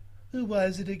 Why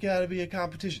is it got to be a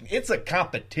competition? It's a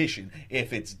competition.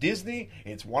 If it's Disney,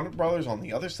 it's Warner Brothers on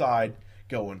the other side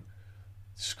going,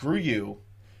 screw you,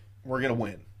 we're going to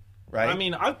win. Right? I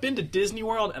mean, I've been to Disney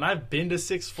World and I've been to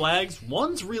Six Flags.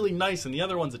 One's really nice and the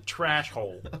other one's a trash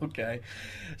hole. Okay.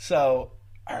 So,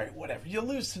 all right, whatever. You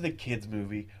lose to the kids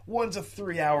movie. One's a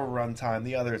 3-hour runtime.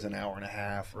 The other is an hour and a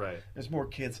half. Right. There's more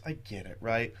kids. I get it,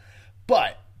 right?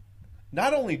 But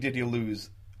not only did you lose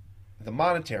the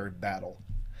monetary battle,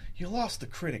 you lost the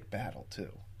critic battle,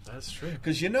 too. That's true.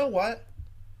 Because you know what?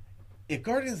 If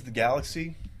Guardians of the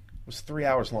Galaxy was 3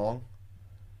 hours long,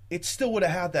 it still would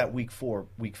have had that week 5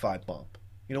 bump.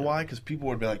 You know why? Because people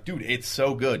would be like, dude, it's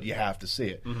so good, you have to see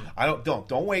it. Mm-hmm.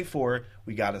 Don't wait for it.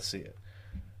 We got to see it.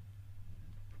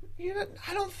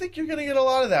 I don't think you're going to get a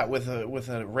lot of that with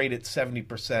a rated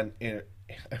 70%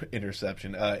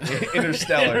 interception.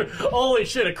 Interstellar. Holy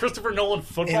shit! A Christopher Nolan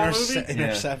football movie.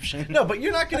 Interception. No, but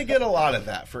you're not going to get a lot of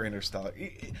that for Interstellar.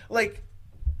 Like,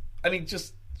 I mean,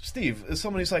 just Steve, as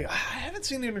somebody who's like, I haven't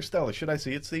seen Interstellar. Should I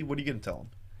see it, Steve? What are you going to tell him?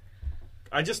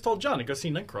 I just told John to go see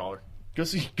Nightcrawler. Go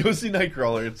see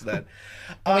Nightcrawler. It's that.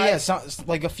 Oh yeah,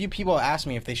 like a few people asked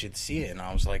me if they should see it, and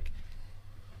I was like,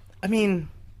 I mean,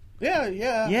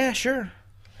 yeah, sure.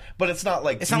 But it's not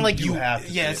like It's not like you have.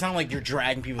 To yeah, see it's it. not like you're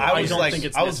dragging people. I was don't like, think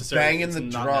it's I was necessary. banging It's the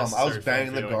not drum. I was necessary for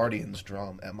banging the viewing. Guardians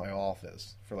drum at my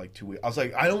office for like 2 weeks. I was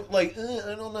like, I don't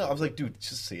know. I was like, dude,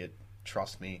 just see it.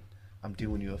 Trust me. I'm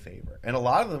doing you a favor. And a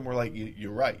lot of them were like,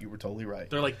 you're right. You were totally right.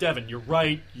 They're like, Devin, you're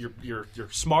right. You're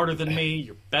smarter than me.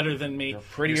 You're better than me. You're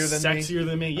prettier than me. Sexier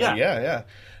than me. Yeah. Yeah.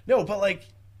 No, but like...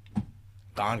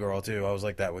 Gone Girl, too. I was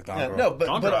like that with Gone Girl. No, but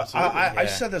I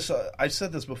yeah.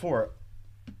 said this before.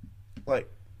 Like,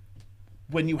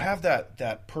 when you have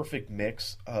that perfect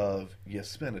mix of you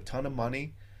spend a ton of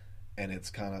money and it's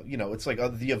kind of, it's like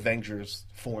the Avengers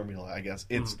formula, I guess.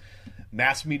 It's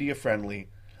mass media friendly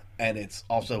and it's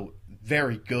also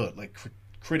very good, like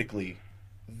critically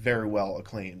very well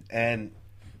acclaimed. And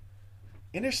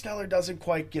Interstellar doesn't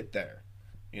quite get there.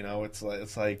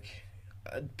 It's like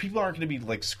people aren't going to be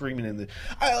like screaming in the.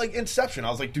 I like Inception.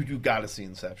 I was like, dude, you got to see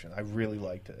Inception. I really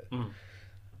liked it.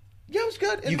 Yeah, it was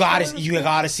good. You got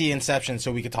to see Inception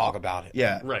so we could talk about it.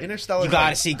 Yeah, right. Interstellar. You got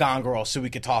to see Gone Girl so we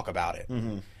could talk about it.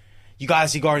 Mm-hmm. You got to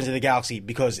see Guardians of the Galaxy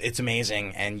because it's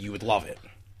amazing and you would love it.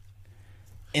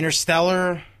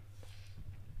 Interstellar.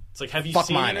 It's like, have you fuck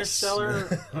seen minus. Interstellar?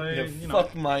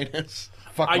 Fuck minus.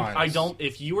 Fuck minus. I don't.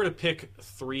 If you were to pick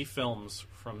 3 films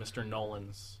from Mr.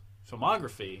 Nolan's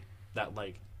filmography that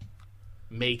like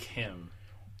make him,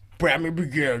 Batman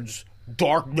Begins,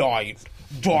 Dark Knight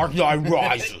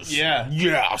Rises. Yeah.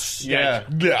 Yes. Yeah.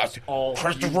 Yes. all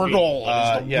Christopher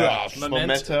Nolan is the best.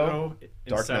 Memento,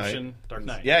 Inception, Dark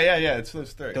Knight. Yeah. It's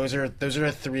those 3. Those are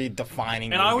the 3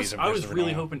 defining And movies. I was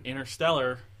really hoping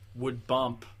Interstellar would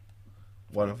bump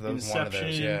One of those.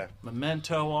 Inception, yeah.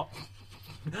 Memento off.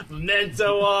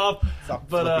 Stop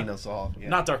but flipping us off. Yeah.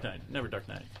 not Dark Knight. Never Dark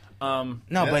Knight.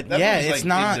 No, but that yeah, movie's it's like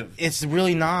not. It's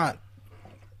really not.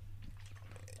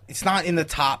 It's not in the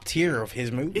top tier of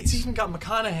his movies. It's even got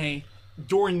McConaughey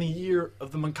during the year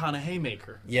of the McConaughey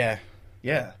maker. Yeah.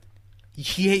 Yeah.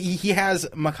 He has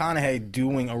McConaughey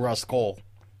doing a Rust Cole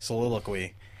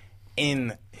soliloquy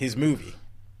in his movie.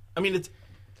 I mean, it's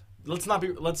let's not be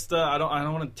I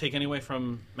don't want to take any away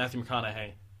from Matthew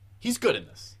McConaughey. He's good in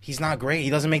this. He's not great. He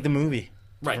doesn't make the movie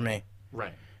Right. for me.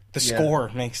 Right. The score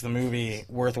makes the movie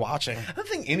worth watching. I don't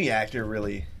think any actor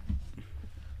really.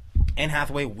 Anne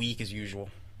Hathaway, weak as usual.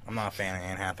 I'm not a fan of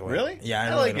Anne Hathaway. Really? Yeah,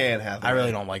 I like Anne Hathaway. I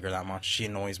really don't like her that much. She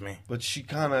annoys me. But she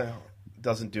kind of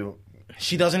doesn't do.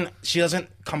 She doesn't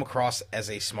come across as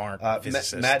a smart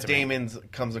physicist. Matt to me. Damon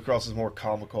comes across as more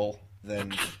comical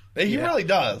than he really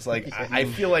does. Like I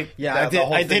feel like Yeah, the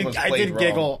whole I thing was did played wrong.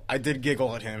 giggle. I did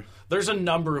giggle at him. There's a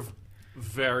number of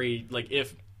very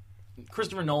if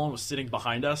Christopher Nolan was sitting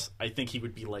behind us, I think he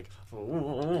would be like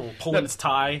pulling his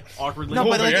tie awkwardly. No,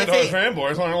 but like,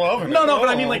 fanboys aren't loving it. No, but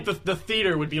I mean like the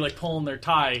theater would be like pulling their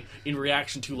tie in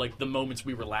reaction to like the moments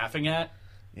we were laughing at.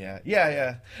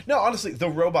 Yeah. No, honestly, the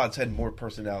robots had more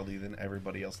personality than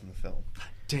everybody else in the film.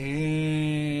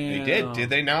 Damn. They did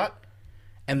they not?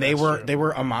 And they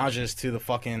were homages to the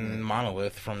fucking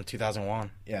monolith from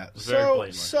 2001. Yeah. Very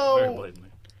blatantly. Very blatantly.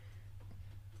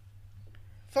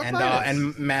 Fuck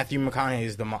And Matthew McConaughey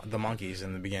is the monkeys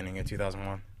in the beginning of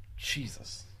 2001.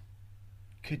 Jesus.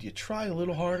 Could you try a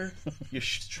little harder?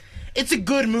 It's a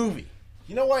good movie.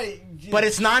 You know why? But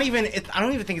it's not even. I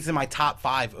don't even think it's in my top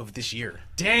 5 of this year.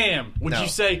 Damn. Would No. you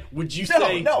say?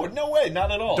 No way,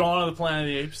 not at all. Dawn of the Planet of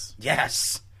the Apes.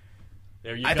 Yes.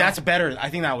 There you go. That's better. I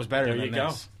think that was better There than you go.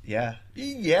 this. Yeah.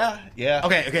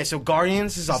 Okay. So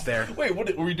Guardians is up there. Wait, what?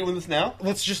 Are we doing this now?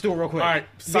 Let's just do it real quick. All right.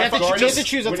 We have to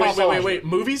choose a top 5. Wait.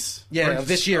 Movies? Yeah, of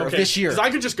this year. Of this year. Because I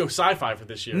could just go sci-fi for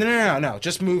this year. No.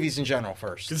 Just movies in general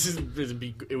first. It would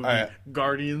be right.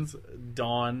 Guardians,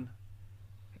 Dawn.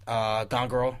 Gone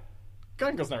Girl.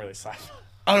 Gone Girl's not really sci-fi.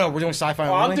 Oh no, we're doing sci-fi.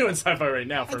 Oh, only? I'm doing sci-fi right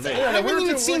now for me. Yeah, we're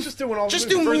just doing all the Just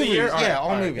movies. do For the movies. year? Yeah, All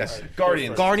all right, movies. Yes.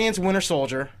 Guardians. Guardians, Winter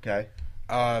Soldier, Okay.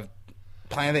 Planet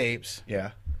of the Apes,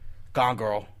 Yeah. Gone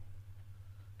Girl,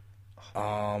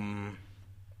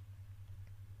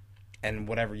 and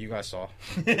whatever you guys saw.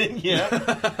 Yeah.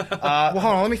 Well,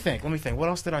 hold on. Let me think. What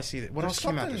else did I see? What else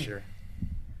came out this year?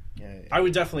 Yeah. I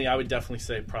would definitely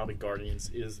say probably Guardians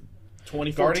is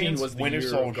 2014 Guardians, was the Winter year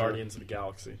Soldier. of Guardians of the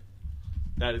Galaxy.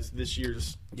 That is this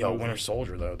year's. Yo, movie. Winter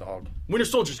Soldier though, dog. Winter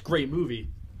Soldier's a great movie,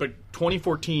 but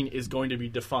 2014 is going to be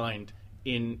defined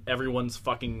in everyone's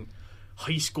fucking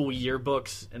high school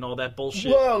yearbooks and all that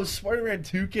bullshit. Whoa, Spider-Man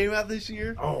 2 came out this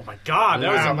year? Oh my god, that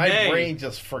was Wow, my May. brain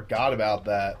just forgot about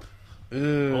that.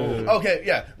 Ooh. Okay,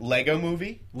 yeah. Lego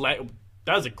movie. That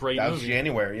was a great That was movie.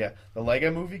 January, yeah. The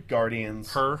Lego movie,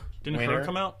 Guardians. Didn't Winter. Her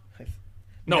come out?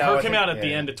 No, No, Her I came think- out at the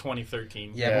yeah. end of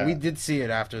 2013. Yeah, Yeah. but we did see it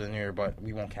after the new year, but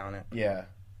we won't count it. Yeah.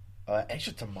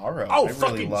 Actually, tomorrow. Oh, I really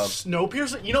fucking love.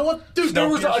 Snowpiercer! You know what, dude? There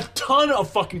was a Snowpiercer? ton of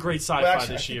fucking great sci-fi Well,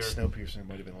 actually, this year. I think Snowpiercer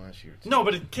might have been last year. Too. No,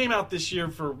 but it came out this year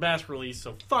for mass release,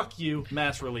 so fuck you,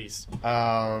 mass release.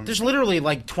 There's literally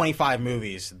like 25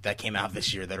 movies that came out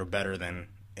this year that are better than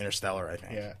Interstellar, I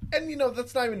think. Yeah. And,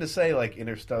 that's not even to say, like,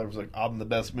 Interstellar was, like, I'm the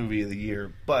best movie of the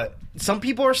year, but... Some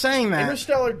people are saying that.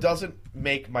 Interstellar doesn't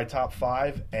make my top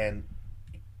 5, and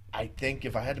I think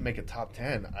if I had to make a top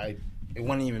 10, It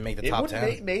wouldn't even make the top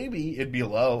 10? Maybe. It'd be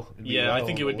low. I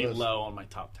think it would be low on my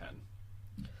top 10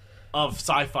 of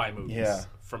sci-fi movies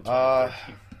from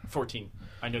 2014.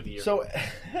 I know the year. So,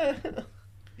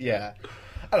 yeah.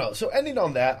 I don't know. So, ending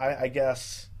on that, I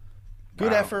guess,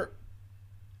 good effort,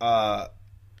 but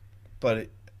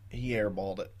he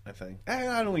airballed it, I think.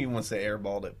 I don't even want to say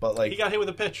airballed it, but, like... He got hit with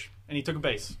a pitch, and he took a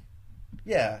base.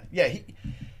 Yeah,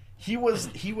 he was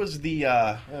the,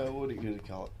 what do you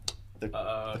call it?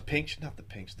 The pinch, not the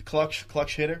pinch, the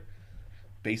clutch hitter.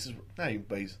 Bases, not even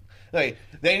bases. Like,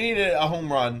 they needed a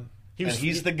home run,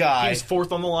 he's the guy. He was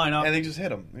fourth on the lineup. And they just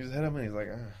hit him. And he's like,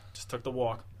 just took the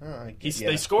walk.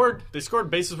 They scored. They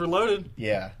scored. Bases were loaded.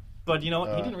 Yeah. But you know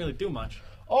what? He didn't really do much.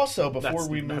 Also, before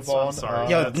we move on, sorry.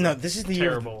 This is the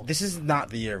terrible year. This is not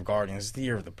the year of Guardians. This is the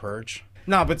year of The Purge.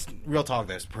 No, but real talk,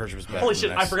 this Purge was better. Holy shit!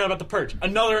 I forgot about The Purge.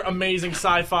 Another amazing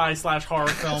sci-fi / horror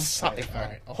film.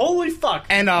 Sci-fi. Holy fuck!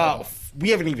 And we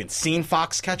haven't even seen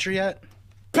Foxcatcher yet.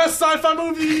 Best sci-fi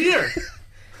movie of the year.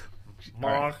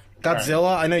 Right.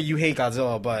 Godzilla. I know you hate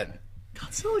Godzilla, but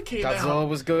Godzilla came out. Godzilla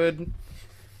was good.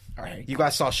 All right. You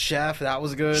guys saw Chef. That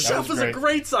was good. Chef was a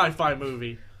great sci-fi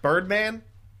movie. Birdman.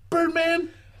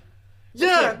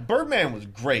 Yeah. Birdman was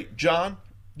great. John,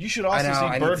 you should also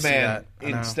see Birdman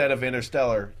instead of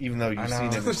Interstellar, even though you've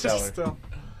seen Interstellar.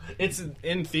 It's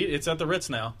in theater. It's at the Ritz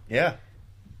now. Yeah.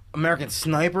 American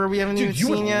Sniper. We haven't even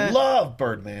seen yet. You would love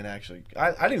Birdman. Actually,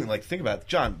 I didn't even think about it.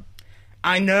 John.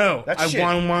 I know. I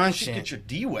want to watch it. Get your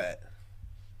D wet.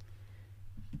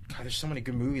 God, there's so many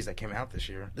good movies that came out this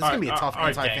year. This is gonna be a tough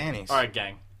anti-fannies. All right,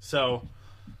 gang. So,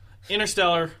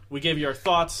 Interstellar. We gave you our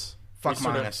thoughts. Fuck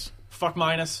minus. Fuck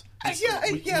minus.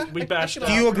 We bashed it.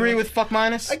 Do you agree with fuck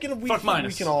minus? Fuck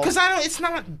minus. Because it's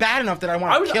not bad enough that I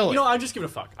want to kill it. I'd just give it a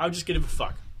fuck. I would just give it a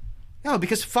fuck. No,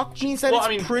 because fuck means that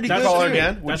it's pretty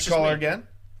good. Would you call her again?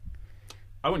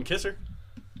 I wouldn't kiss her.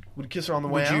 Would you kiss her on the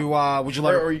way out? Would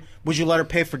you let her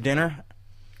pay for dinner?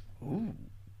 Ooh.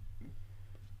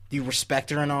 Do you respect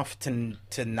her enough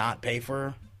to not pay for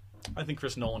her? I think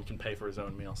Chris Nolan can pay for his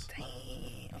own meals. Damn.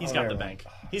 He's got the bank.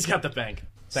 He's got the bank.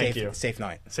 Thank you. Safe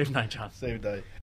night. Safe night, John. Safe night.